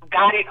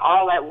got it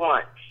all at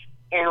once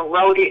and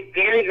wrote it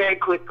very, very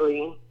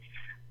quickly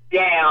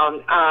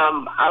down.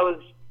 I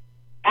was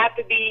at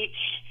the beach.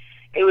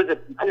 It was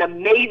an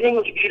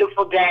amazingly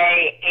beautiful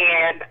day,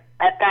 and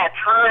at that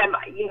time,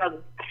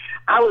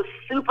 I was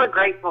super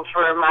grateful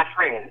for my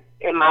friends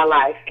in my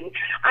life. And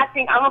I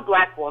think I'm a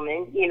black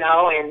woman,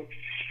 and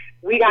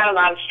we got a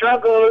lot of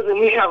struggles, and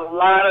we have a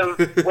lot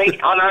of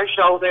weight on our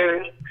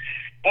shoulders.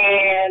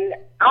 And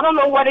I don't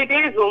know what it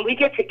is when we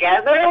get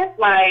together,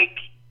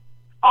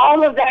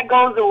 all of that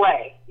goes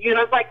away.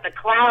 It's like the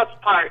clouds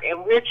part,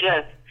 and we're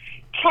just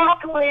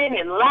cackling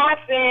and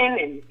laughing,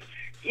 and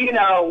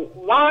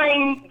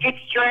wine gets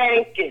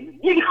drank, and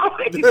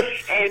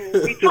and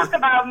we talk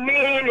about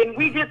men, and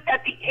we just,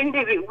 at the end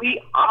of it,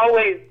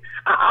 I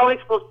always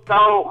feel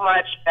so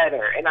much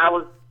better. And I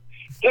was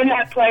in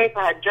that place.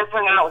 I had just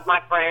hung out with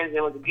my friends.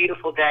 It was a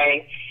beautiful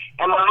day,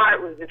 and my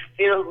heart was just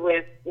filled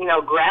with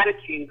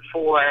gratitude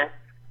for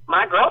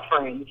my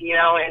girlfriends,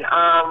 and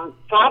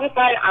so I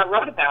decided, I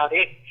wrote about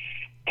it,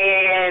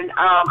 and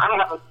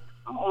I have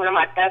one of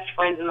my best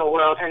friends in the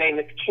world. Her name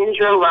is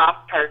Kendra Ross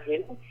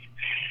Perkins.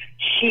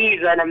 She's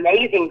an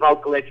amazing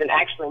vocalist and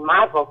actually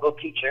my vocal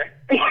teacher.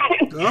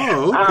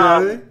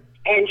 Oh, okay.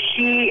 And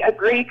she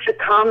agreed to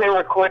come and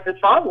record the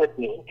song with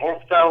me. And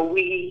so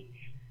we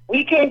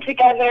came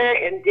together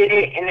and did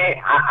it, and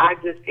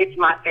it's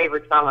my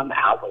favorite song on the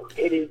album.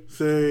 It is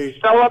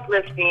so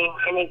uplifting,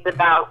 and it's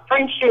about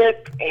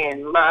friendship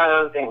and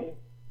love, and,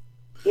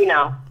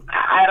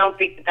 I don't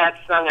think that's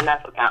sung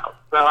enough about.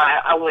 So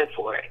I went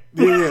for it.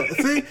 Yeah,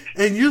 see,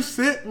 and you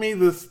sent me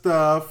the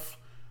stuff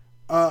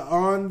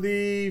on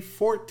the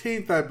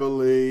 14th, I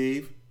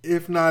believe.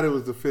 If not, it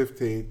was the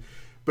 15th.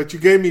 But you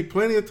gave me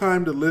plenty of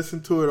time to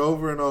listen to it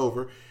over and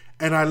over.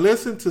 And I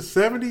listened to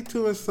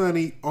 72 and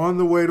Sunny on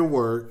the way to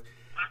work.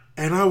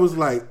 And I was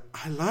like,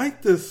 I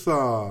like this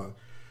song.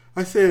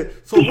 I said,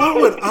 so what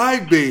would I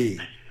be?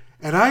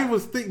 And I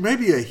was thinking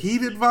maybe a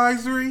heat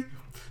advisory,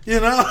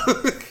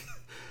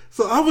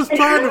 So I was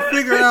trying to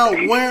figure out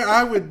where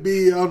I would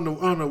be on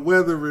the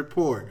weather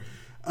report.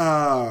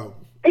 Yeah,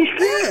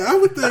 I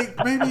would think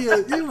maybe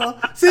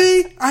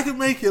see, I can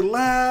make you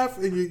laugh,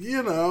 and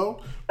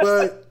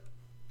but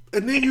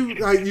and then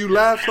you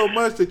laugh so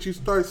much that you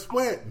start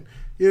sweating,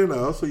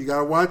 so you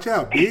gotta watch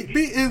out.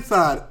 Be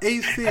inside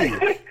AC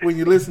when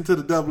you listen to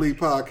the Double E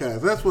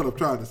podcast. That's what I'm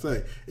trying to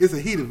say. It's a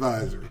heat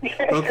advisory,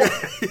 okay?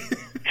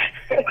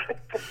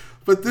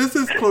 But this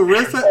is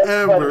Clarissa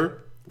Amber.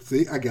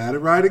 See, I got it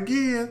right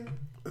again.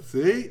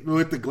 See,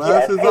 with the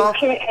glasses off.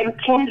 And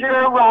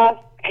Kendra Ross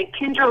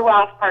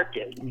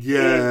Perkins.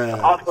 Yeah.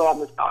 Also on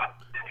the song.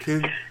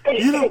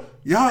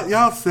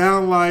 Y'all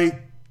sound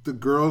like the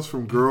girls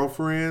from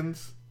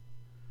Girlfriends.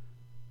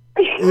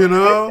 You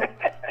know,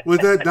 was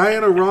that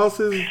Diana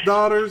Ross's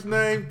daughter's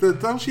name?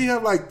 Don't she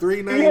have like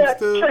 3 names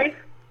too?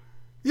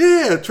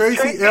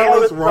 Tracy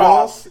Ellis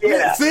Ross.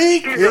 Yeah.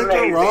 See, She's Kendra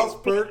amazing. Ross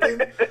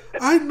Perkins.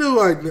 I knew.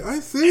 I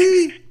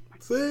see.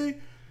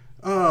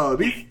 Oh,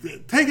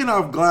 taking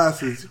off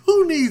glasses.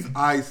 Who needs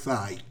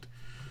eyesight?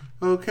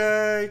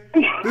 Okay,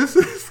 this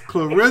is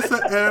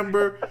Clarissa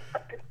Amber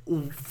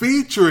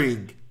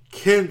featuring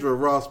Kendra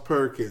Ross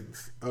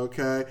Perkins.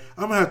 Okay,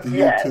 I'm gonna have to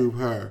YouTube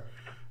her.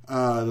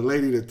 The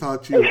lady that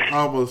taught you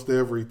almost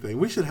everything.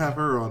 We should have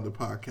her on the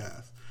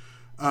podcast.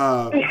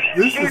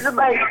 She's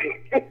amazing.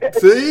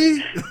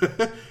 See?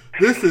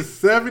 This is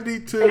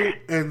 72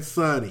 and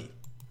Sunny.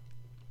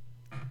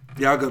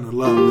 Y'all gonna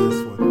love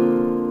this one.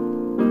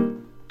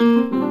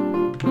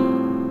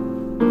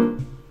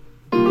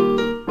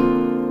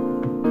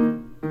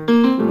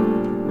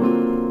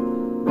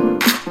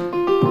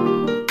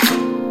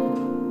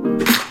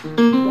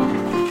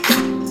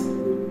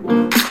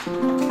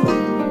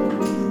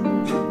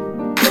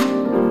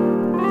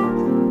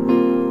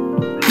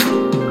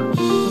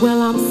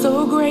 Well, I'm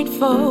so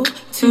grateful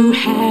to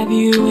have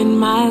you in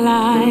my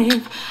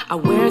life. I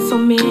wear so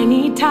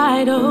many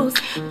titles: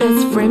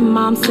 best friend,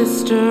 mom,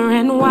 sister,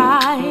 and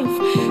wife.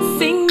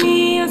 Sing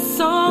me a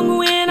song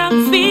when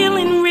I'm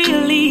feeling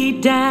really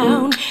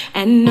down,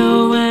 and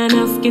no one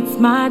else gets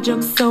my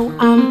jokes, so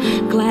I'm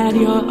glad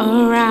you're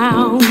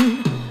around.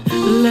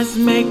 Let's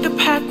make a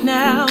pact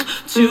now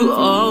to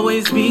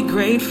always be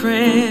great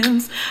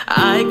friends.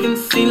 I can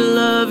see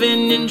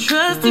loving and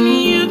trusting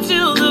you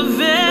till the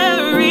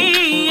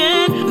very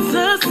end.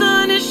 The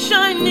sun is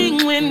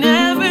shining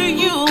whenever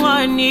you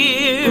are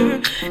near,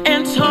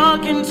 and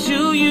talking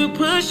to you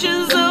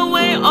pushes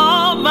away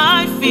all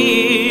my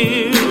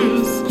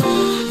fears.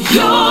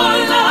 Your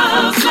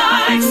love's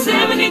like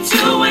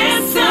 72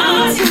 and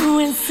sun.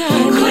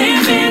 Clear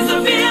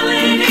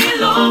visibility,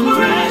 low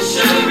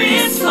pressure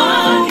is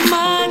fun.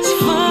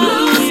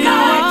 Blue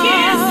sky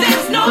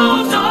kisses, no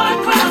dark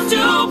clouds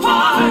to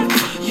part.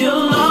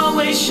 You'll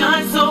always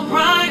shine so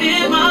bright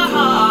in my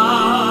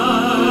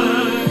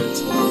heart.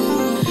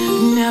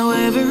 Now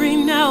every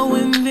now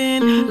and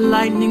then,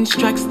 lightning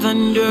strikes,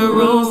 thunder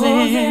rolls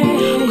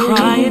in.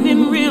 Crying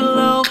in real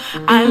low,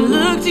 I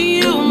look to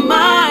you,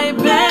 my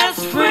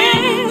best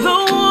friend.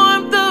 The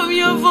warmth of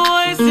your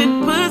voice, it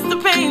puts the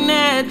pain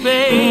at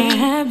bay.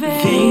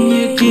 Then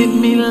you get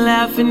me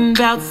laughing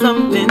about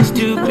something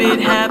stupid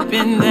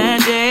happened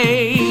that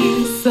day.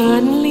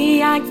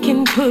 Suddenly I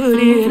can put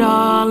it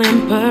all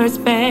in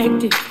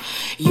perspective.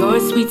 Your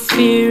sweet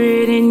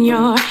spirit and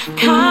your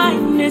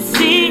kindness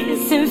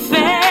is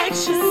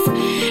infectious.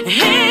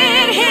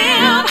 Head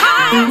held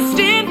high,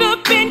 stand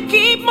up and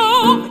keep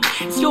moving.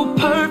 It's your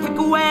perfect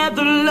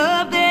weather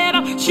love that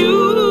I'm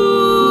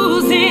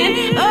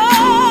choosing.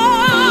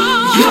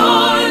 Oh,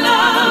 your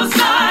love's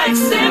like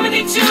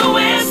 72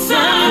 and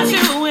sun.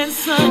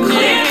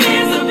 Clear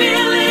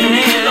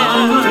visibility,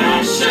 low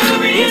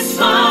pressure is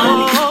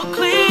fun. Oh,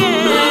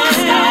 clear. Blue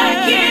sky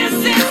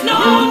kisses, no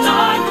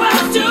dark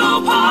clouds to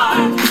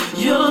part.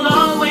 You'll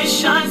always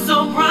shine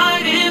so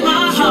bright in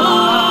my heart.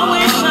 You'll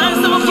always shine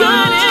so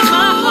bright in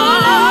my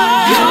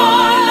heart.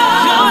 Your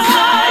love's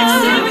like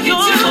 72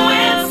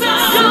 and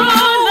sun.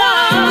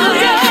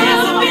 Clear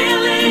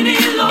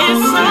visibility, low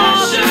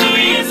pressure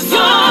is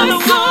fun.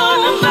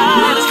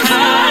 Blue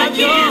sky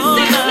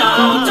kisses,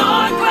 no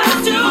dark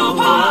clouds to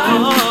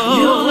part.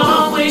 You'll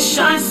always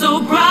shine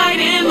so bright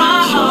in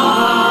my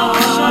heart.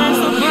 Shine so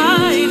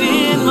bright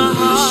in my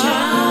heart.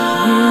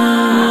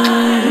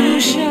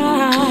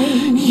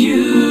 Shine.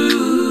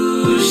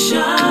 You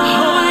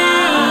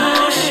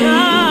shine.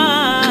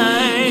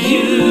 Shine.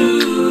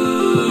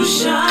 You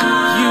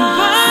shine. You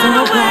burn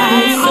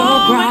away so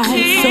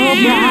bright, so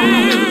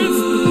bright.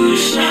 You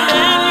shine.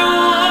 And you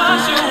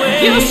wash away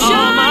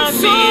all my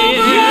fears.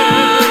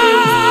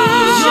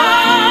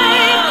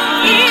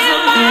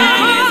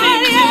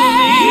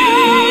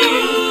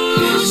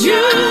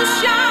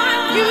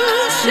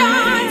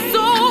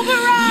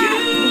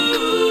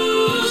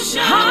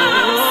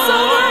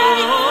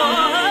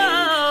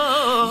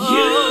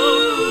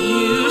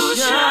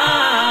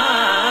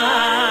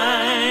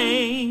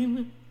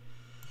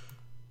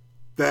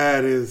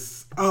 That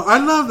is, I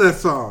love that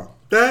song.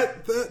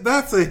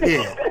 That's a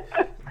hit.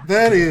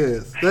 That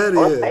is.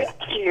 Well, thank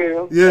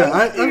you. Yeah,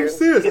 Thank you. I'm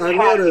serious. It's I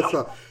love that happy.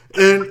 song.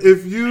 And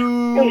if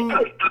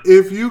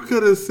you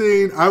could have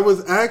seen, I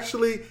was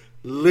actually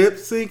lip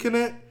syncing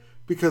it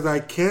because I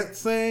can't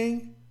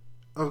sing.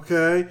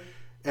 Okay,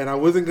 and I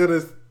wasn't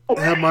gonna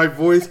have my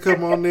voice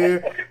come on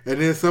there, and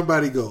then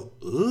somebody go,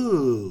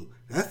 "Ooh,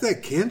 that's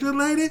that Kendra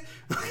lady."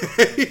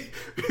 Okay,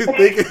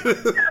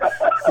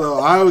 so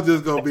I was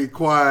just gonna be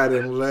quiet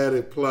and let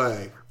it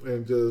play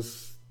and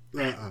just.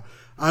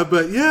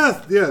 But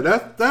yeah,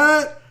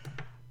 that.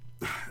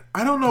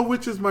 I don't know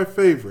which is my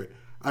favorite.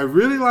 I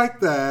really like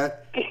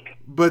that,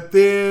 but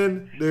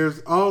then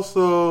there's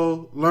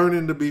also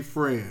Learning to Be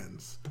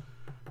Friends,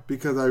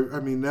 because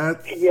I mean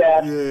that's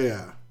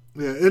yeah,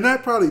 and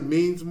that probably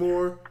means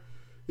more,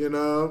 you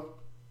know.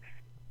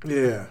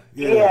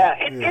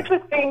 It's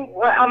interesting.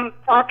 Well, I'm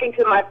talking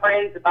to my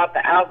friends about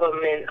the album,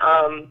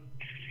 and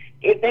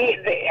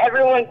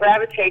everyone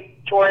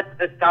gravitates towards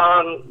the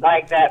song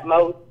like that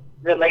most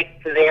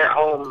relates to their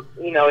own,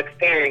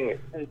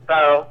 experience. And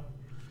so,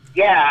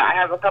 I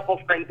have a couple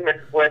friends who are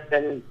divorced,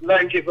 and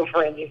Learn to Be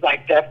Friends is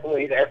like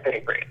definitely their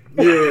favorite.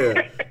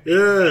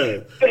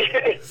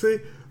 See,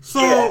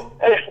 so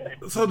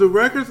the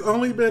record's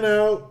only been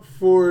out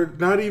for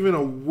not even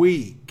a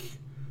week,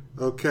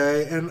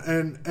 okay? And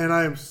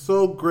I am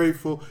so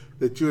grateful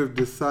that you have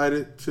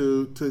decided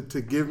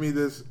to give me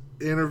this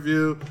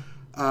interview.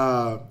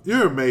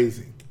 You're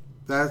amazing.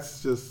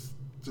 That's just.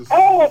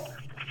 Oh,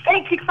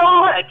 thank you so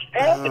much.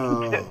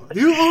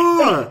 You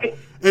are.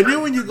 And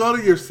then when you go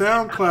to your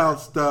SoundCloud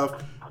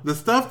stuff, the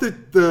stuff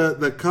that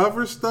the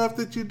cover stuff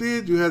that you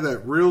did, you had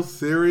that real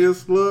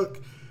serious look,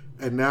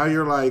 and now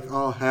you're like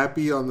all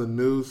happy on the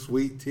new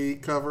Sweet Tea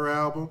cover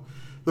album.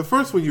 The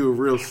first one you were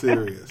real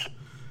serious,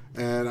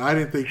 and I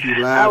didn't think you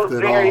laughed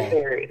at all. I was very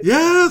serious.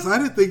 Yes, I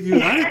didn't think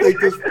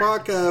this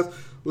podcast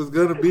was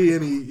gonna be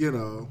any.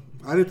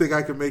 I didn't think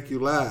I could make you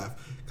laugh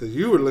because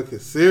you were looking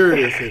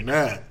serious in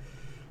that.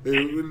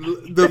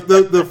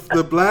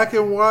 The black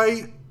and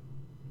white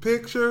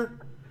picture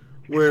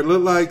where it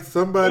looked like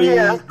somebody,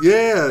 that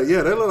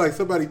looked like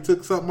somebody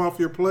took something off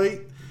your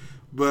plate.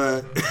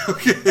 But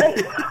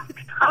okay,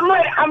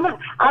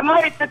 I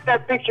might have took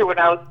that picture when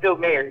I was still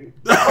married.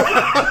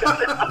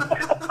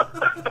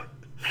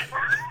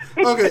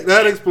 Okay,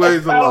 that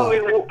explains a lot.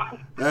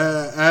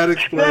 That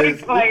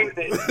explains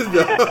it.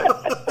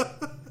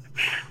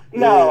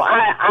 No,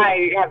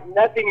 I have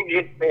nothing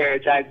against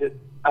marriage.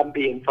 I'm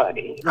being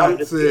funny. I'm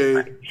just being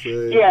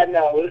funny. Yeah,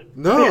 no.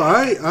 No,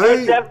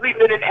 There's definitely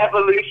been an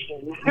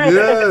evolution.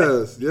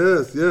 Yes.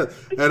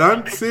 And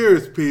I'm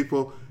serious,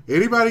 people.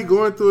 Anybody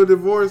going through a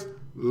divorce,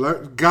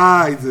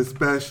 guys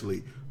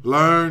especially,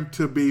 learn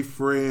to be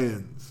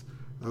friends.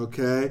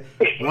 Okay?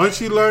 Once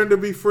you learn to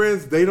be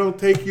friends, they don't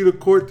take you to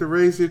court to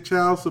raise your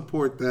child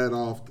support that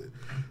often.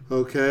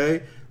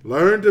 Okay?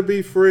 Learn to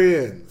be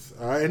friends.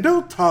 All right? And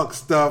don't talk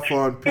stuff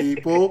on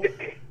people.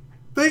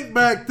 Think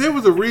back, there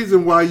was a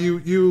reason why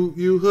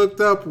you hooked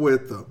up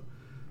with them.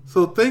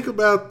 So think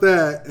about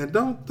that, and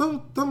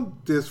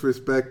don't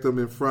disrespect them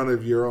in front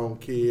of your own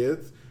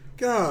kids.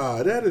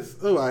 God, that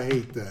is, I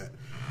hate that.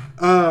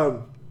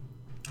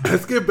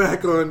 Let's get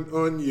back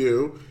on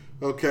you,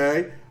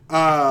 okay?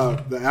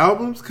 The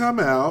album's come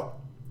out,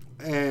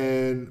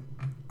 and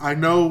I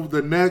know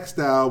the next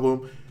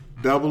album,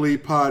 Double E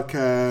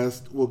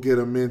Podcast, will get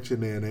a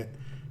mention in it.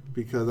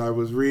 Because I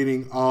was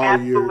reading all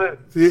your...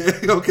 Yeah,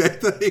 okay,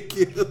 thank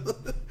you.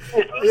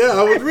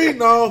 I was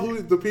reading all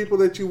the people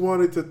that you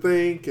wanted to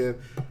thank, and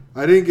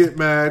I didn't get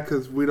mad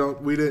because we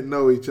didn't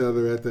know each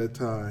other at that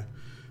time.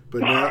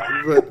 But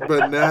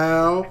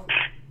now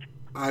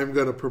I'm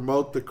going to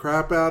promote the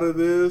crap out of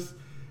this.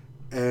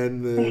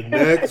 And the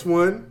next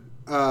one...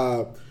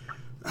 how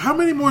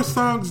many more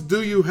songs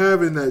do you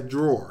have in that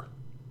drawer?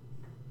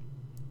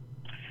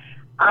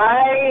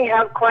 I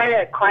have quite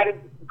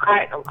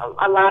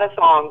a lot of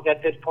songs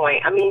at this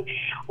point. I mean,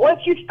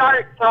 once you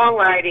start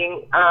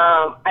songwriting,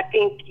 I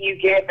think you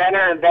get better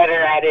and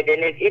better at it,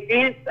 and it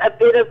is a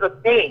bit of a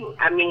thing.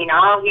 I mean,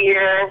 I'll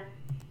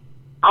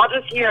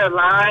just hear a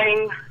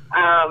line.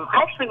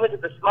 I actually went to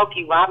the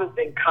Smokey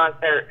Robinson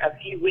concert a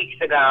few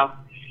weeks ago.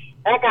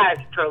 That guy's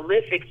a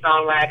prolific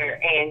songwriter,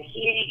 and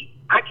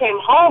I came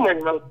home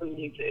and wrote some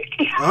music.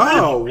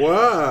 Oh,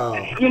 wow.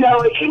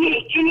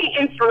 Any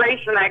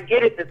inspiration I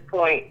get at this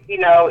point,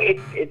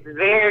 it's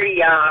very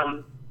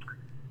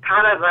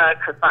kind of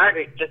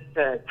cathartic just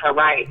to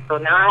write. So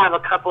now I have a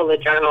couple of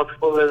journals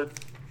full of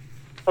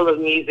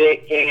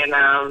music, and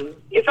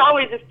it's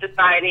always just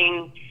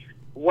deciding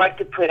what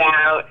to put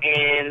out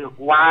and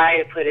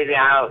why to put it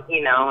out,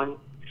 And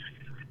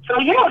so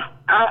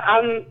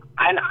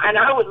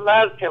I would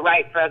love to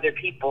write for other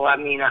people. I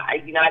mean,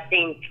 I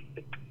think.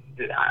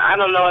 I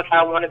don't know if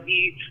I want to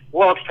be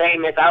world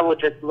famous. I would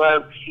just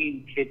love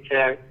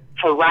to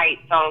write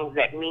songs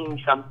that mean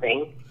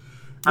something.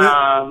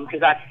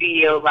 Because I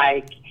feel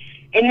like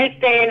in this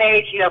day and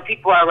age,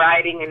 people are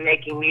writing and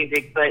making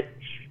music, but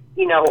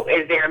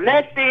is there a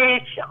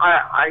message?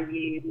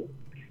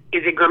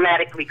 Is it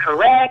grammatically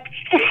correct?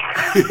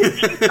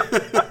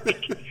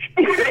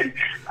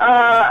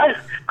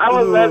 I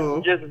would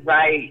love to just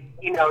write,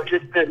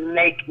 just to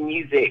make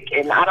music,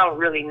 and I don't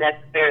really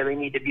necessarily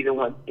need to be the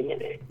one singing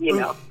it,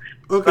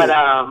 Okay.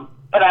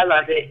 But I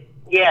love it.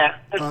 Yeah.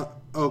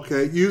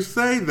 Okay, you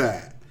say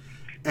that,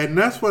 and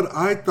that's what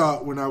I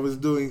thought when I was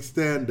doing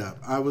stand-up.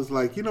 I was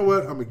like, you know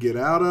what? I'm gonna get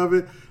out of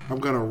it. I'm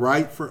gonna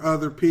write for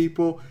other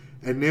people,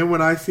 and then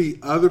when I see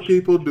other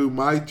people do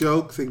my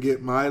jokes and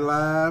get my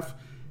laugh,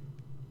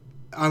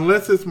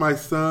 unless it's my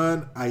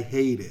son, I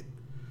hate it.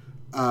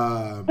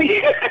 I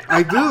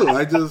do.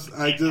 I just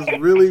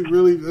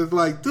really, it's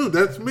like, dude,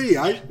 that's me.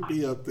 I should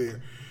be up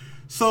there.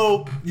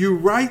 So you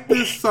write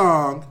this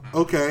song.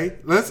 Okay,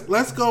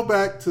 let's go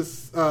back to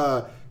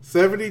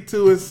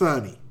 72 and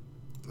Sunny.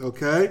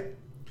 Okay.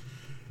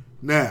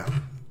 Now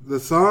the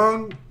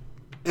song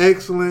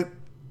excellent,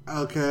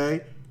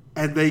 okay,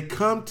 and they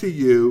come to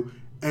you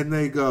and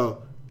they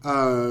go,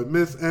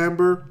 Miss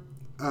Amber,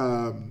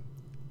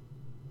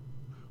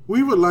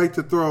 we would like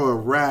to throw a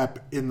rap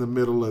in the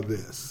middle of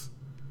this.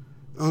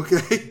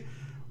 Okay?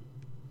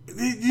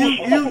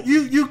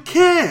 You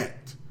can't.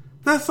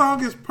 That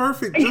song is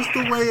perfect just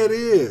the way it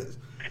is.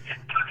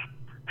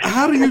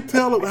 How do you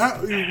tell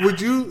them?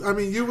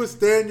 You would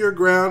stand your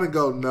ground and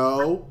go,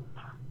 no,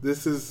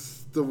 this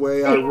is the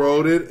way I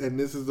wrote it and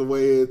this is the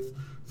way it's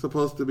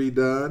supposed to be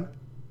done?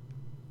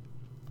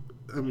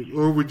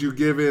 Or would you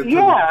give in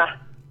to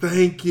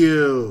thank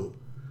you.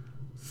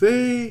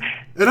 See?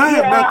 And I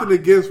have nothing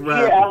against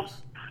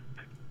rappers.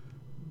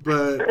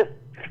 But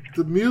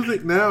the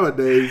music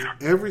nowadays,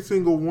 every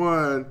single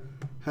one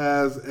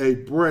has a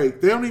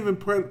break. They don't even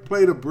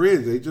play the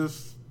bridge. They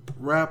just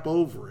rap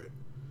over it.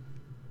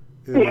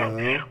 You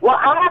know? Well,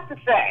 I have to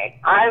say,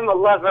 I'm a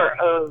lover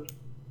of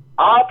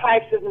all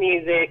types of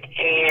music,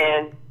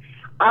 and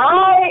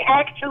I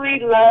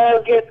actually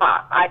love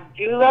hip-hop. I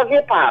do love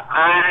hip-hop.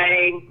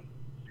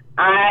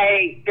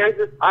 There's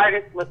this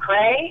artist,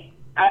 Lecrae.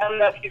 I don't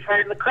know if you've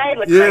heard Lecrae.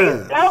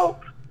 Lecrae is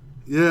dope.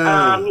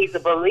 Yeah. He's a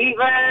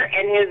believer,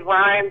 and his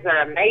rhymes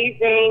are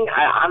amazing.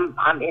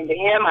 I'm into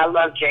him. I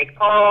love Jake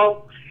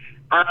Paul.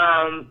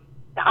 I'm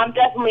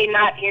definitely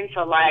not into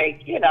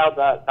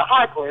the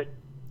hardcore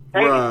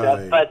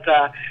stuff, but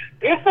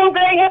there's some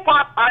great hip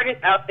hop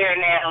artists out there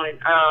now, and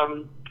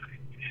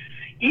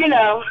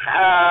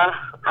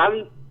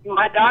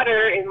my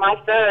daughter and my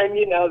son,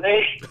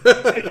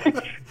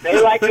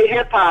 they like the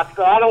hip hop,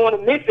 so I don't want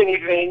to miss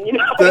anything.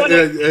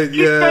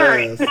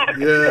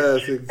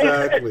 Yes,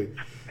 exactly.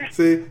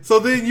 See, so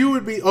then you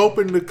would be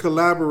open to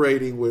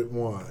collaborating with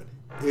one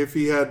if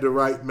he had the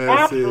right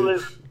message.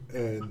 Absolutely.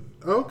 And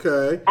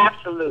okay.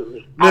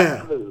 Absolutely.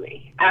 Now,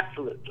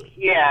 Absolutely.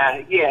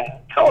 Yeah,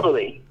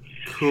 totally.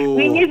 Cool.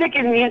 Music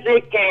is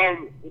music,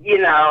 and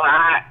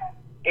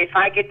if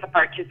I get to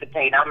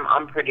participate,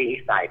 I'm pretty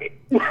excited.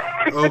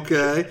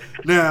 Okay.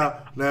 Now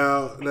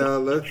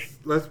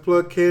let's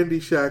plug Candy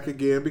Shack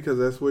again because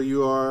that's where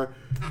you are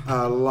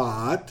a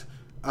lot.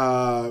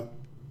 And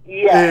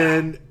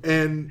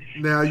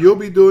now you'll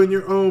be doing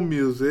your own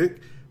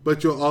music,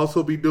 but you'll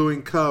also be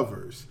doing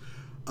covers.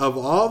 Of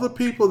all the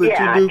people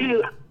that you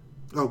do.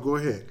 Oh, go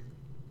ahead.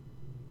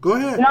 Go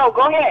ahead. No,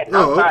 go ahead.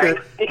 Oh, okay.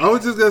 I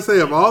was just going to say,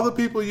 of all the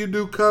people you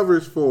do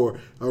covers for,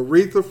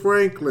 Aretha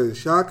Franklin,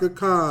 Shaka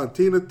Khan,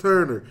 Tina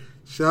Turner,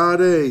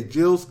 Sade,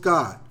 Jill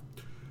Scott,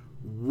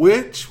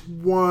 which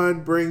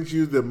one brings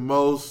you the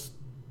most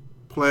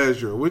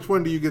pleasure? Which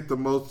one do you get the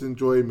most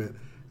enjoyment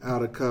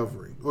out of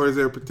covering? Or is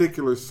there a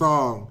particular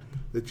song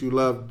that you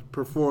love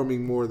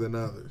performing more than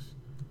others?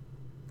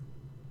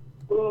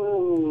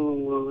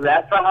 Ooh,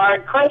 that's a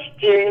hard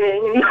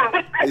question.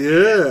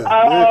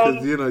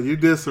 Because you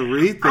diss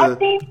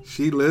Aretha.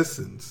 She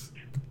listens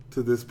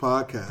to this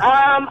podcast.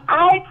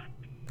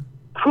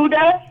 Who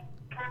does?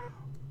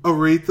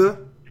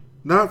 Aretha,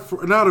 not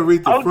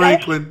Aretha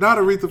Franklin, not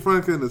Aretha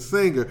Franklin, the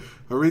singer.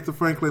 Aretha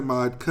Franklin,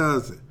 my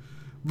cousin,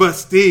 but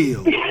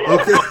still,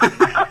 okay.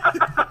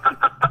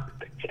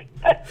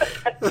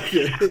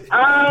 Okay.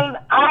 I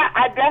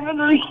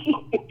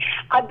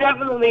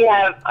definitely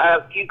have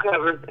a few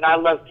covers that I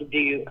love to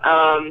do.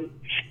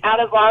 Out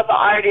of all the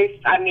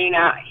artists, I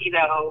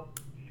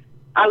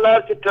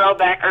love to throw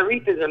back.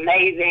 Aretha's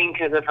amazing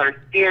because of her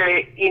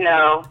spirit,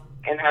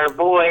 and her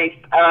voice.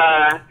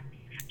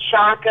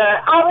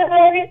 Shaka, I will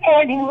love it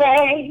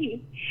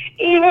anyway,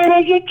 even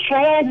if you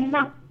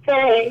cannot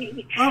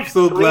say. I'm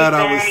so glad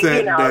I was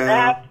sitting down.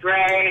 That's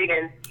great,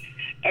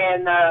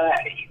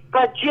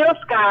 but Jill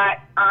Scott,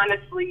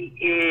 honestly,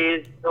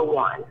 is the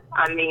one.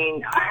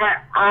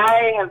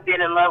 I have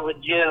been in love with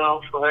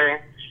Jill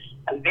for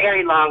a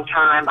very long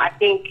time. I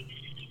think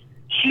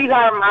she's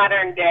our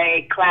modern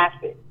day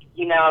classic.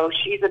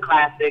 She's a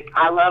classic.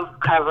 I love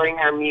covering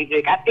her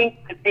music. I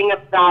think the thing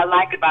that I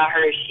like about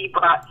her is she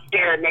brought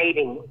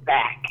serenading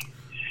back.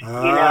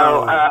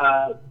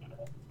 And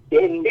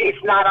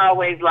it's not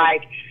always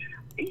like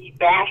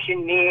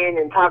bashing men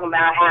and talking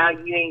about how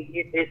you ain't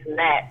get this and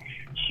that.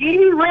 She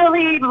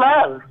really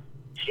loves.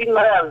 She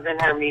loves in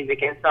her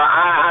music, and so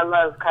I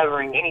love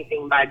covering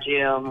anything by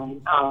Jill.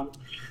 And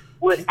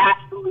would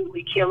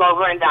absolutely kill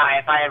over and die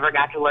if I ever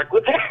got to work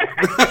with her.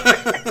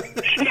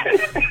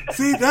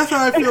 See, that's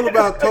how I feel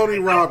about Tony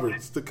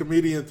Roberts, the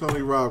comedian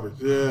Tony Roberts.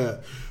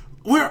 Yeah,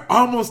 we're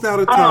almost out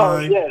of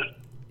time. Oh,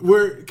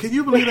 yeah. Can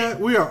you believe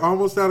that? We are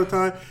almost out of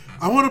time.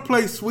 I want to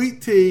play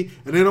Sweet Tea,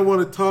 and then I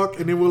want to talk,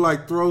 and then we'll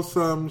throw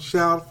some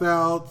shout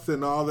outs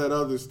and all that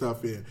other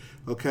stuff in.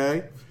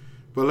 Okay.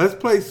 But let's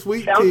play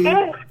Sweet Tea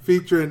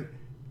featuring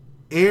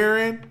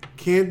Aaron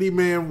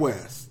Candyman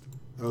West.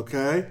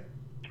 Okay?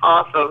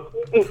 Awesome.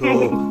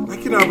 Cool. I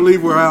cannot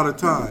believe we're out of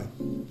time.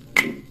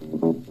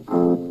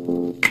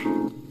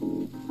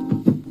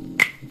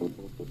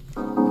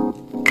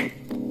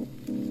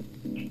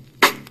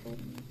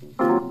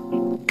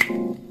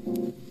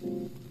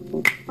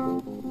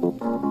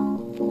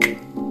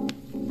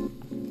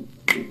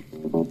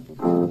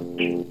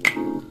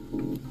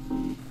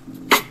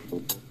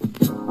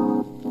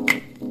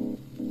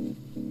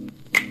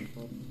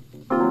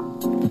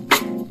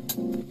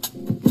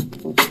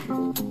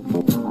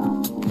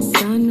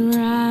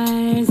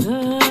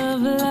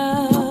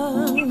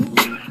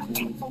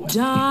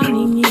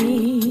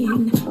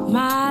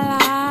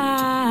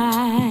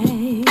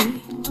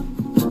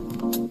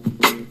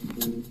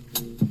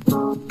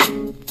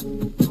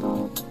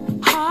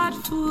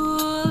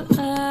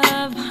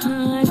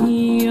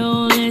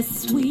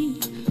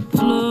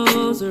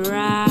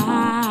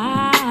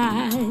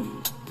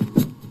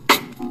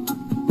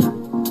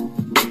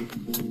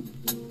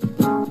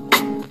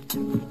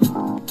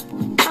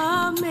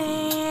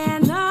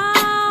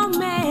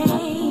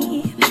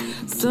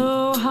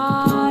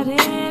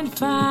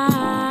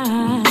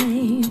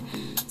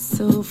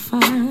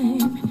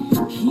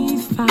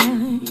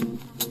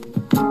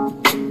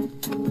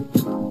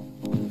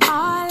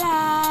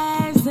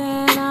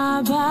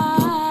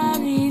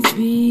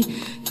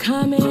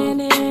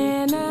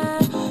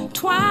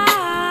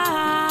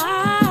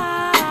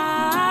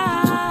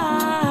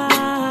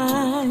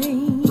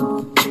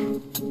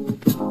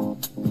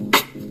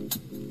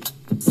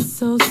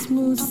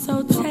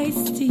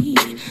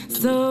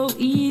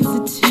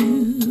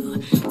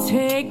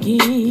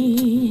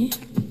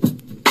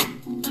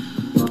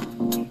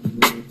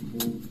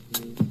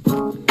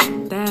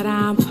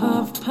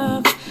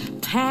 puff,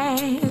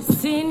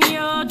 passing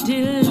your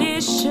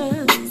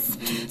delicious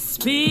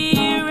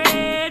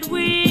spirit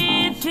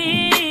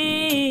within.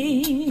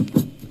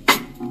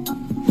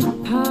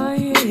 Oh,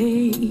 yeah.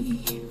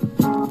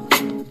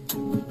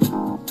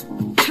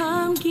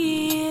 Come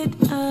get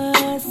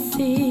a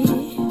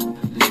sip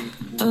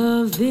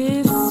of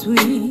this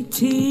sweet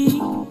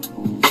tea.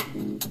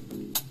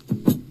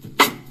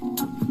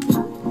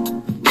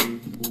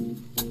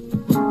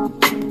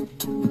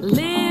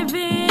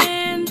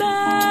 Living the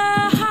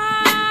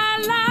high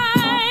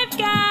life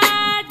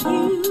got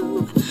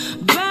you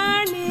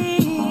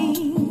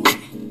burning.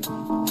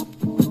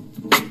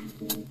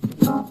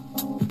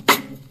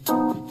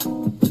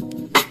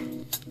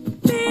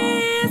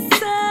 This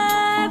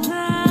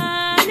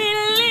southern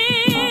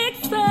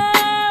elixir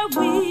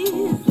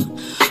will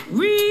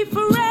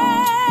refresh.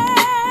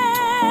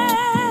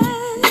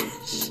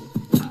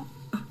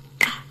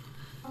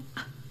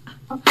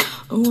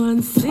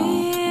 One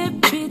sip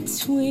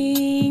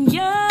between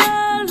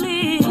your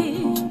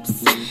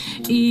lips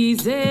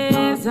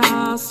eases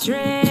all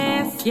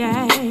stress,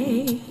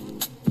 yay.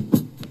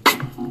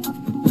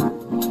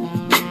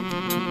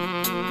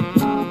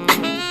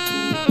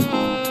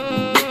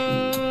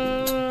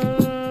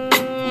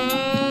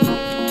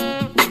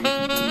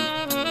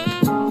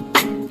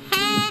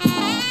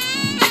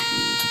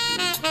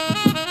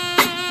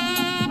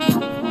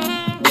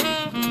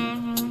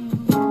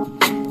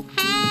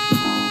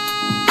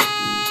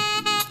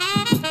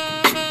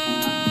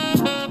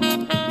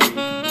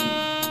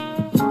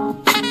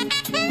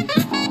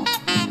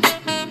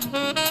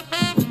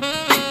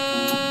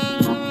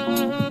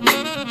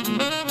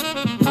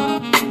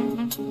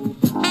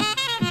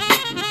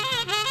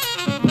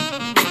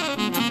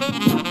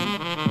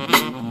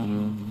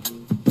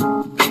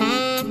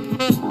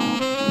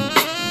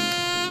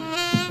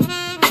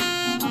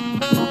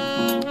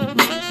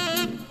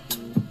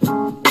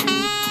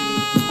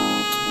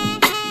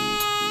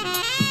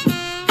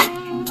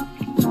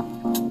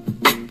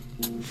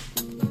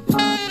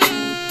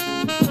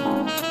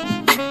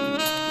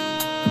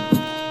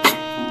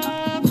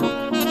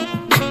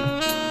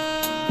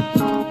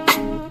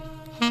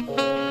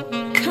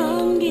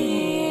 Come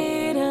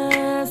get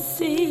a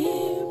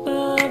sip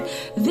of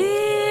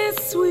this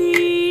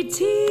sweet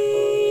tea.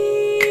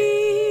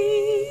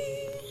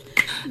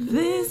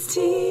 This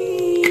tea.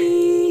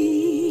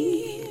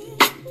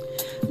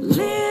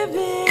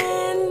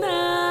 Living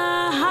the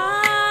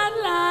high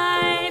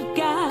life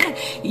got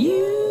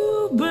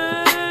you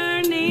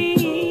burning.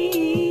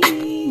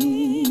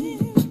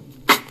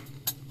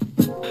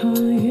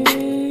 Oh, yeah.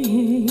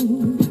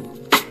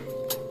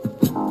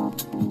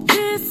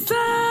 This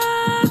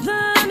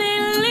southern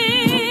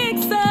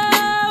elixir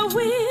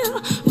will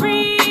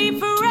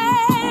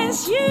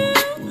refresh you.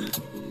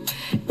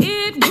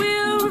 It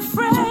will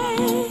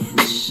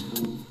refresh.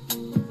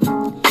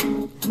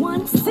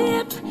 One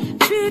sip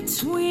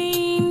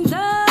between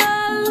the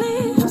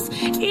lips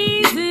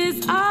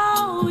eases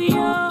all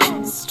your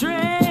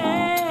stress.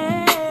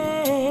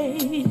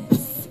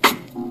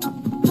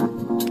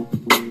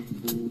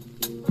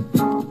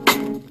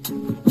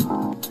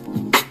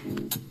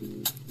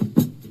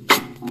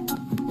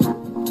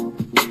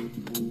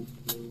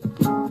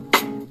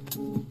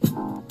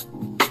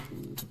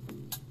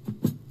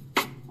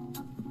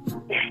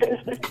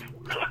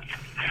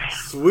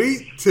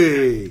 Sweet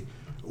Tea.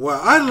 Well,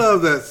 I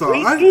love that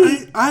song.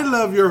 I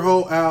love your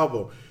whole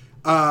album.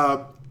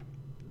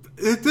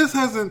 It just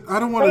hasn't. I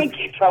don't want Thank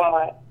you so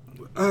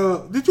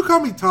much. Did you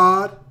call me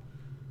Todd?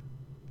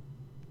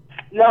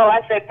 No, I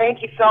said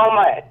thank you so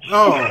much.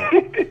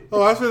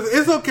 Oh, I said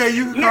it's okay.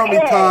 You can call me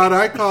Todd.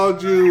 I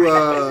called you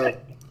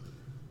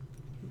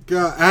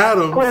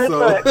Adam.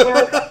 So.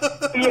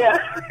 Yeah.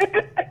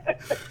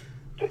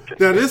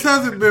 Now this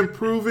hasn't been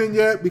proven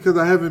yet because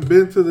I haven't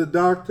been to the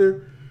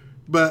doctor.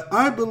 But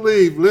I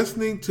believe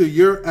listening to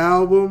your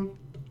album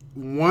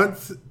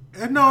once,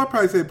 and no, I'd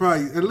probably say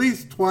at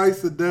least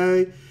twice a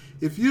day.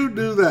 If you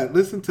do that,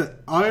 listen to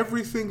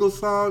every single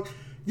song,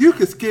 you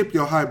can skip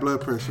your high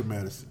blood pressure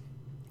medicine.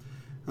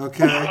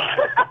 Okay?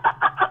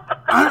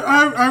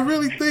 I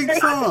really think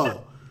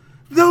so.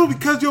 No,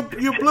 because your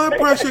blood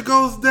pressure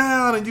goes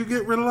down and you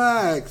get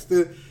relaxed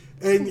and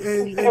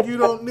you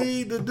don't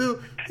need to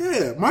do.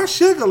 Yeah, my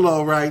sugar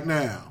low right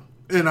now.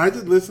 And I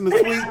just listened to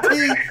Sweet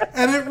Tea,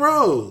 and it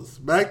rose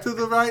back to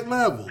the right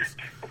levels.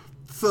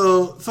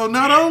 So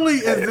not only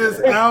is this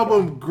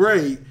album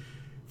great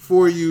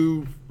for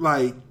you,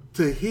 like,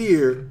 to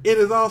hear, it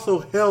is also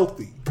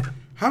healthy.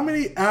 How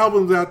many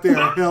albums out there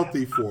are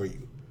healthy for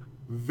you?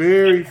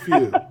 Very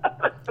few.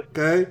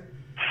 Okay?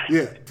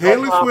 Yeah,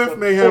 Taylor Swift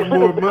may have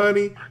more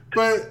money,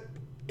 but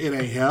it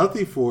ain't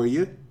healthy for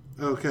you.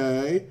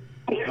 Okay?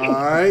 All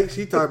right?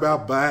 She talking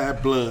about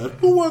bad blood.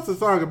 Who wants a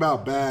song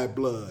about bad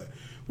blood?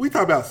 We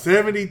talk about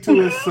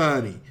 72 and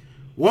Sunny.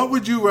 What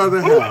would you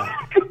rather have?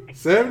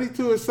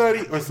 72 and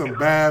Sunny or some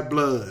bad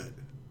blood?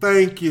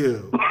 Thank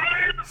you.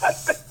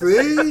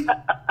 See?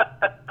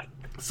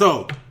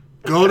 So,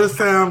 go to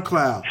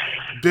SoundCloud.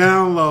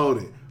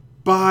 Download it.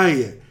 Buy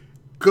it.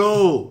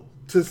 Go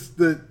to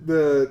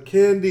the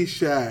Candy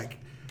Shack,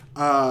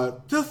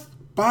 just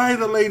buy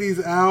the lady's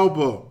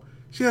album.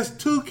 She has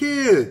 2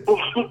 kids.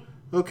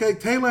 Okay,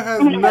 Taylor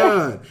has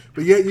none,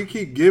 but yet you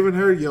keep giving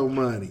her your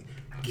money.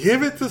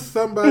 Give it to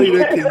somebody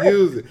that can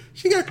use it.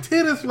 She got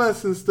tennis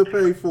lessons to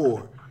pay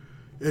for,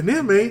 and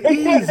them ain't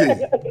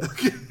easy.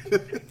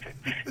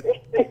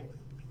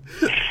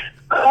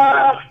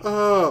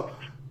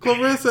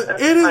 Clarissa,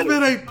 it has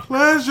been a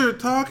pleasure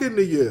talking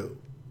to you.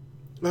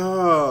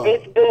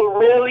 It's been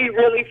really,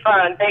 really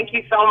fun. Thank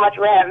you so much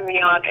for having me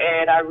on,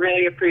 Ed. I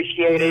really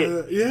appreciate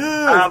it.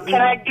 Yes.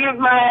 Can I give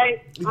my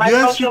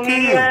social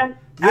media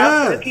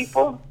out to the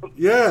people?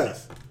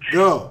 Yes.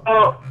 Go.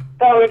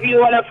 So if you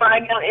want to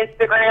find me on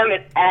Instagram,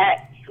 it's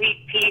at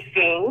Sweet Pea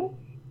Sings.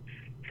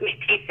 Sweet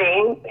Pea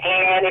Sings.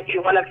 And if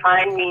you want to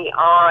find me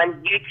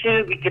on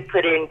YouTube, you could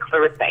put in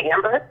Clarissa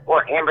Amber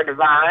or Amber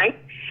Divine.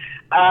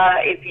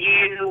 If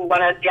you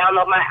want to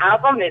download my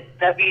album, it's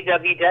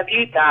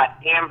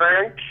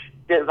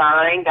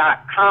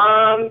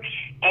www.amberdivine.com.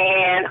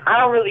 And I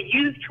don't really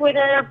use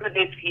Twitter, but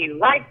if you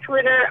like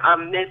Twitter,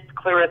 I'm Miss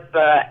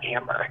Clarissa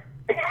Amber.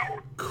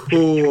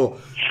 Cool.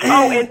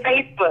 And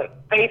Facebook.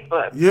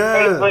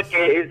 Yes. Facebook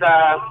is,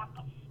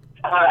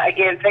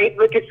 again,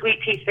 Facebook is Sweet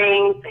Pea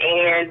Sings.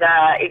 And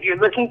if you're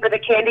looking for the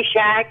Candy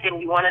Shack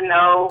and you want to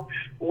know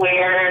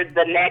where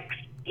the next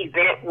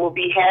event will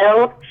be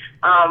held,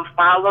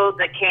 follow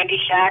the Candy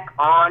Shack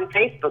on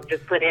Facebook.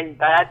 Just put in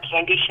the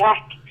Candy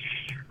Shack,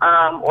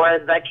 or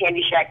the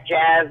Candy Shack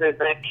Jazz, or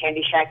the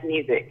Candy Shack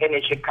Music, and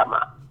it should come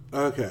up.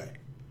 Okay.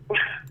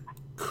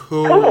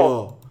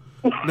 Cool.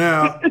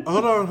 Now,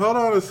 hold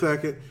on a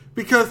second,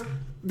 because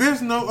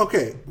there's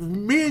okay,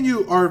 me and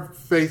you are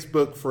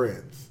Facebook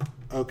friends,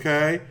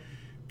 okay?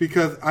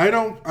 Because I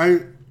don't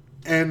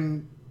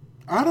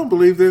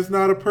believe there's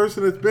not a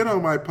person that's been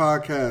on my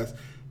podcast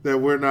that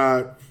we're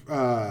not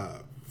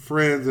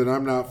friends and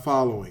I'm not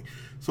following.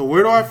 So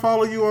where do I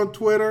follow you on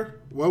Twitter?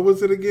 What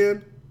was it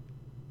again?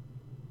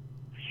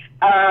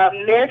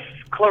 Miss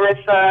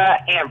Clarissa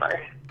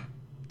Amber.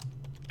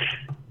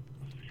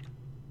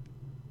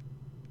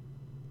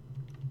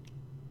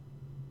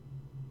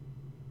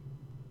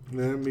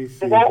 Let me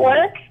see. Does that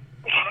work?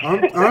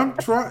 I'm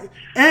trying.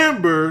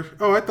 Amber.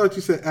 Oh, I thought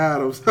you said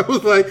Adams. I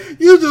was like,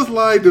 you just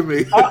lied to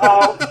me.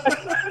 Uh-oh.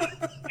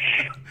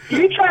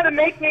 You trying to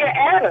make me an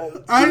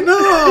Adams. I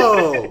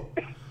know.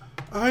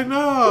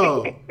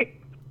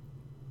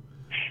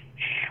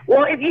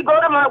 Well, if you go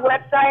to my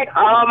website,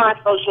 all my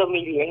social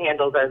media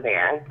handles are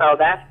there. And so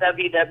that's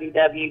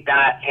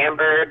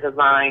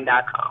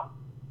www.amberdivine.com.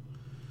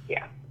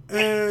 Yeah.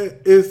 And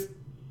it's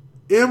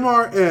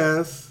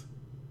MRSCLARISSA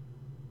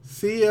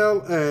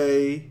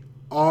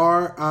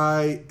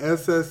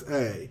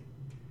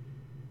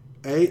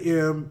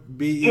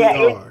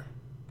AMBER.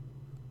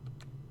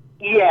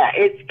 Yeah,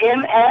 it's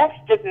MS,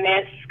 just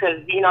Miss,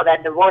 because,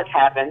 that divorce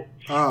happened.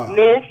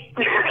 Miss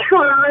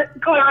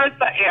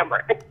Clarissa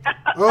Amber.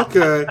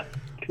 Okay.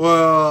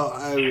 Well,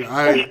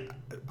 I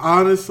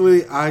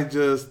honestly,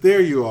 there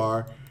you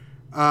are.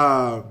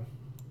 Now,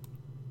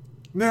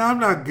 I'm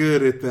not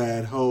good at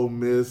that whole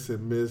Miss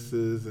and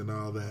Mrs. and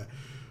all that.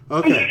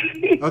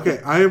 Okay.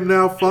 I am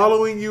now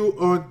following you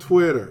on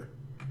Twitter.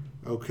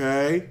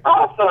 Okay?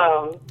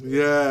 Awesome.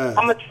 Yeah.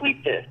 I'm going to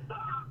tweet this.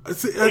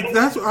 See,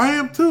 that's what I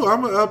am too.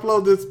 I'm gonna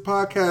upload this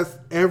podcast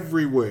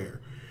everywhere.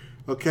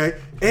 Okay,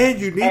 and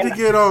you need to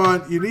get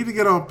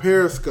on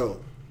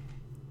Periscope.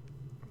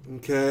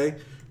 Okay,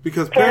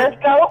 because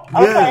Periscope.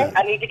 Okay,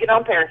 I need to get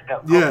on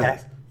Periscope.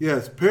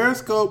 Yes.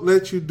 Periscope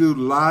lets you do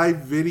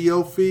live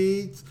video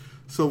feeds.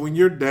 So when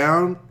you're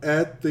down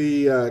at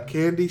the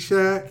Candy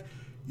Shack,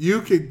 you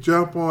can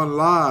jump on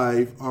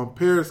live on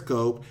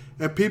Periscope,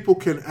 and people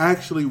can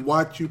actually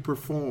watch you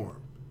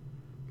perform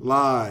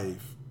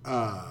live.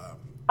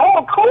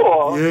 Oh,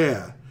 cool.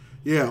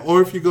 Yeah.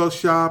 Or if you go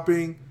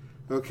shopping,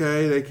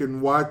 okay, they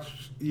can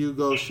watch you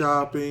go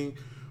shopping.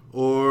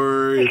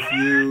 Or if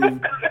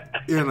you,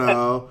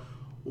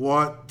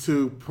 want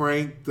to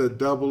prank the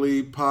Double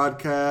E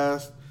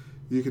podcast,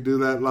 you can do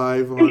that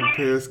live on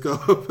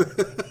Periscope.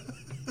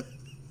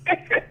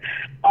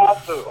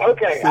 Awesome.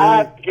 Okay, I'll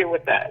have to get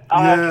with that.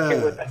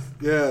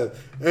 Yeah.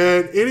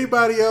 And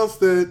anybody else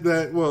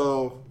that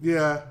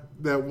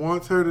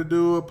wants her to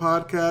do a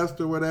podcast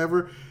or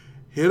whatever,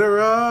 hit her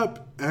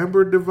up,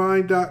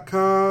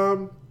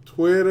 amberdivine.com,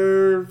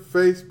 Twitter,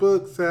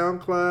 Facebook,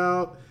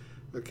 SoundCloud.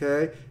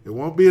 Okay? It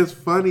won't be as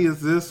funny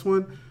as this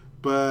one,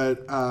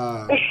 but,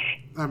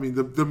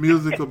 the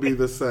music will be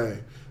the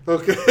same.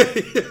 Okay?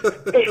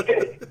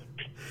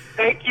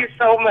 Thank you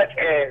so much,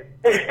 Ed.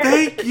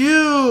 Thank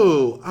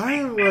you. I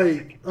am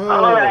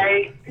all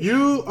right.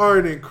 You are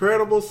an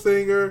incredible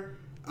singer.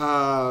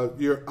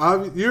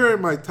 You're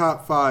in my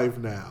top 5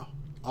 now,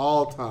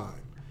 all time.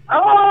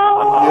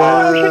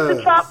 Oh, hit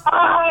the top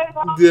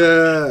 5.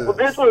 Yeah. Well,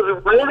 this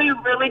was really,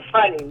 really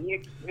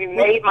funny. You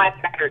made my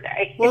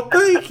Saturday. Well,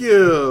 thank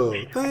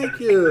you.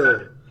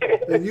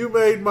 And you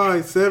made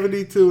mine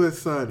 72 and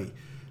sunny.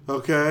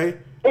 Okay?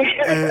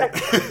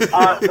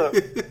 Awesome.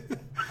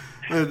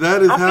 And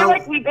that is I how. feel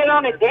like we've been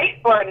on a date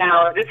for an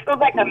hour. This feels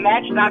like a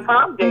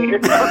Match.com date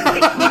or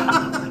something.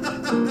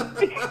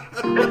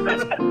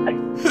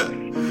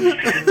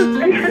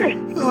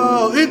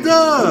 Oh, it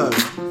does.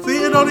 See,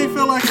 it don't even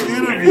feel like an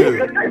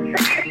interview.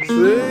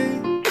 See?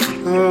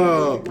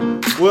 Oh,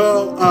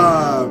 well,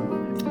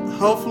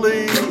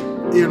 hopefully,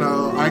 you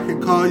know, I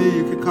can call you.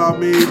 You can call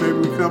me. Maybe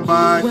we come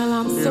by. Well,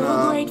 I'm you so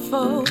know.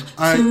 grateful.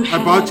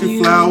 I bought you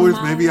flowers.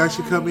 Maybe I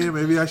should come in.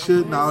 Maybe I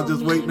shouldn't. I'll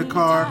just wait in the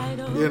car.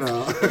 You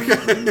know.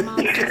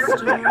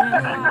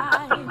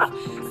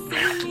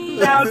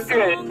 Sounds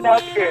good.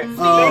 Sounds good.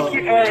 Thank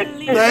you, Ed.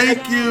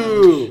 Thank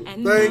you.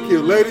 Thank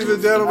you. Ladies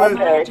and gentlemen,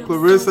 Okay.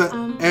 Clarissa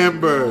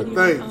Amber.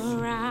 Thanks.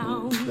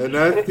 And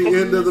that's the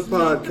end of the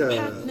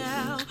podcast.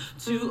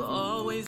 To always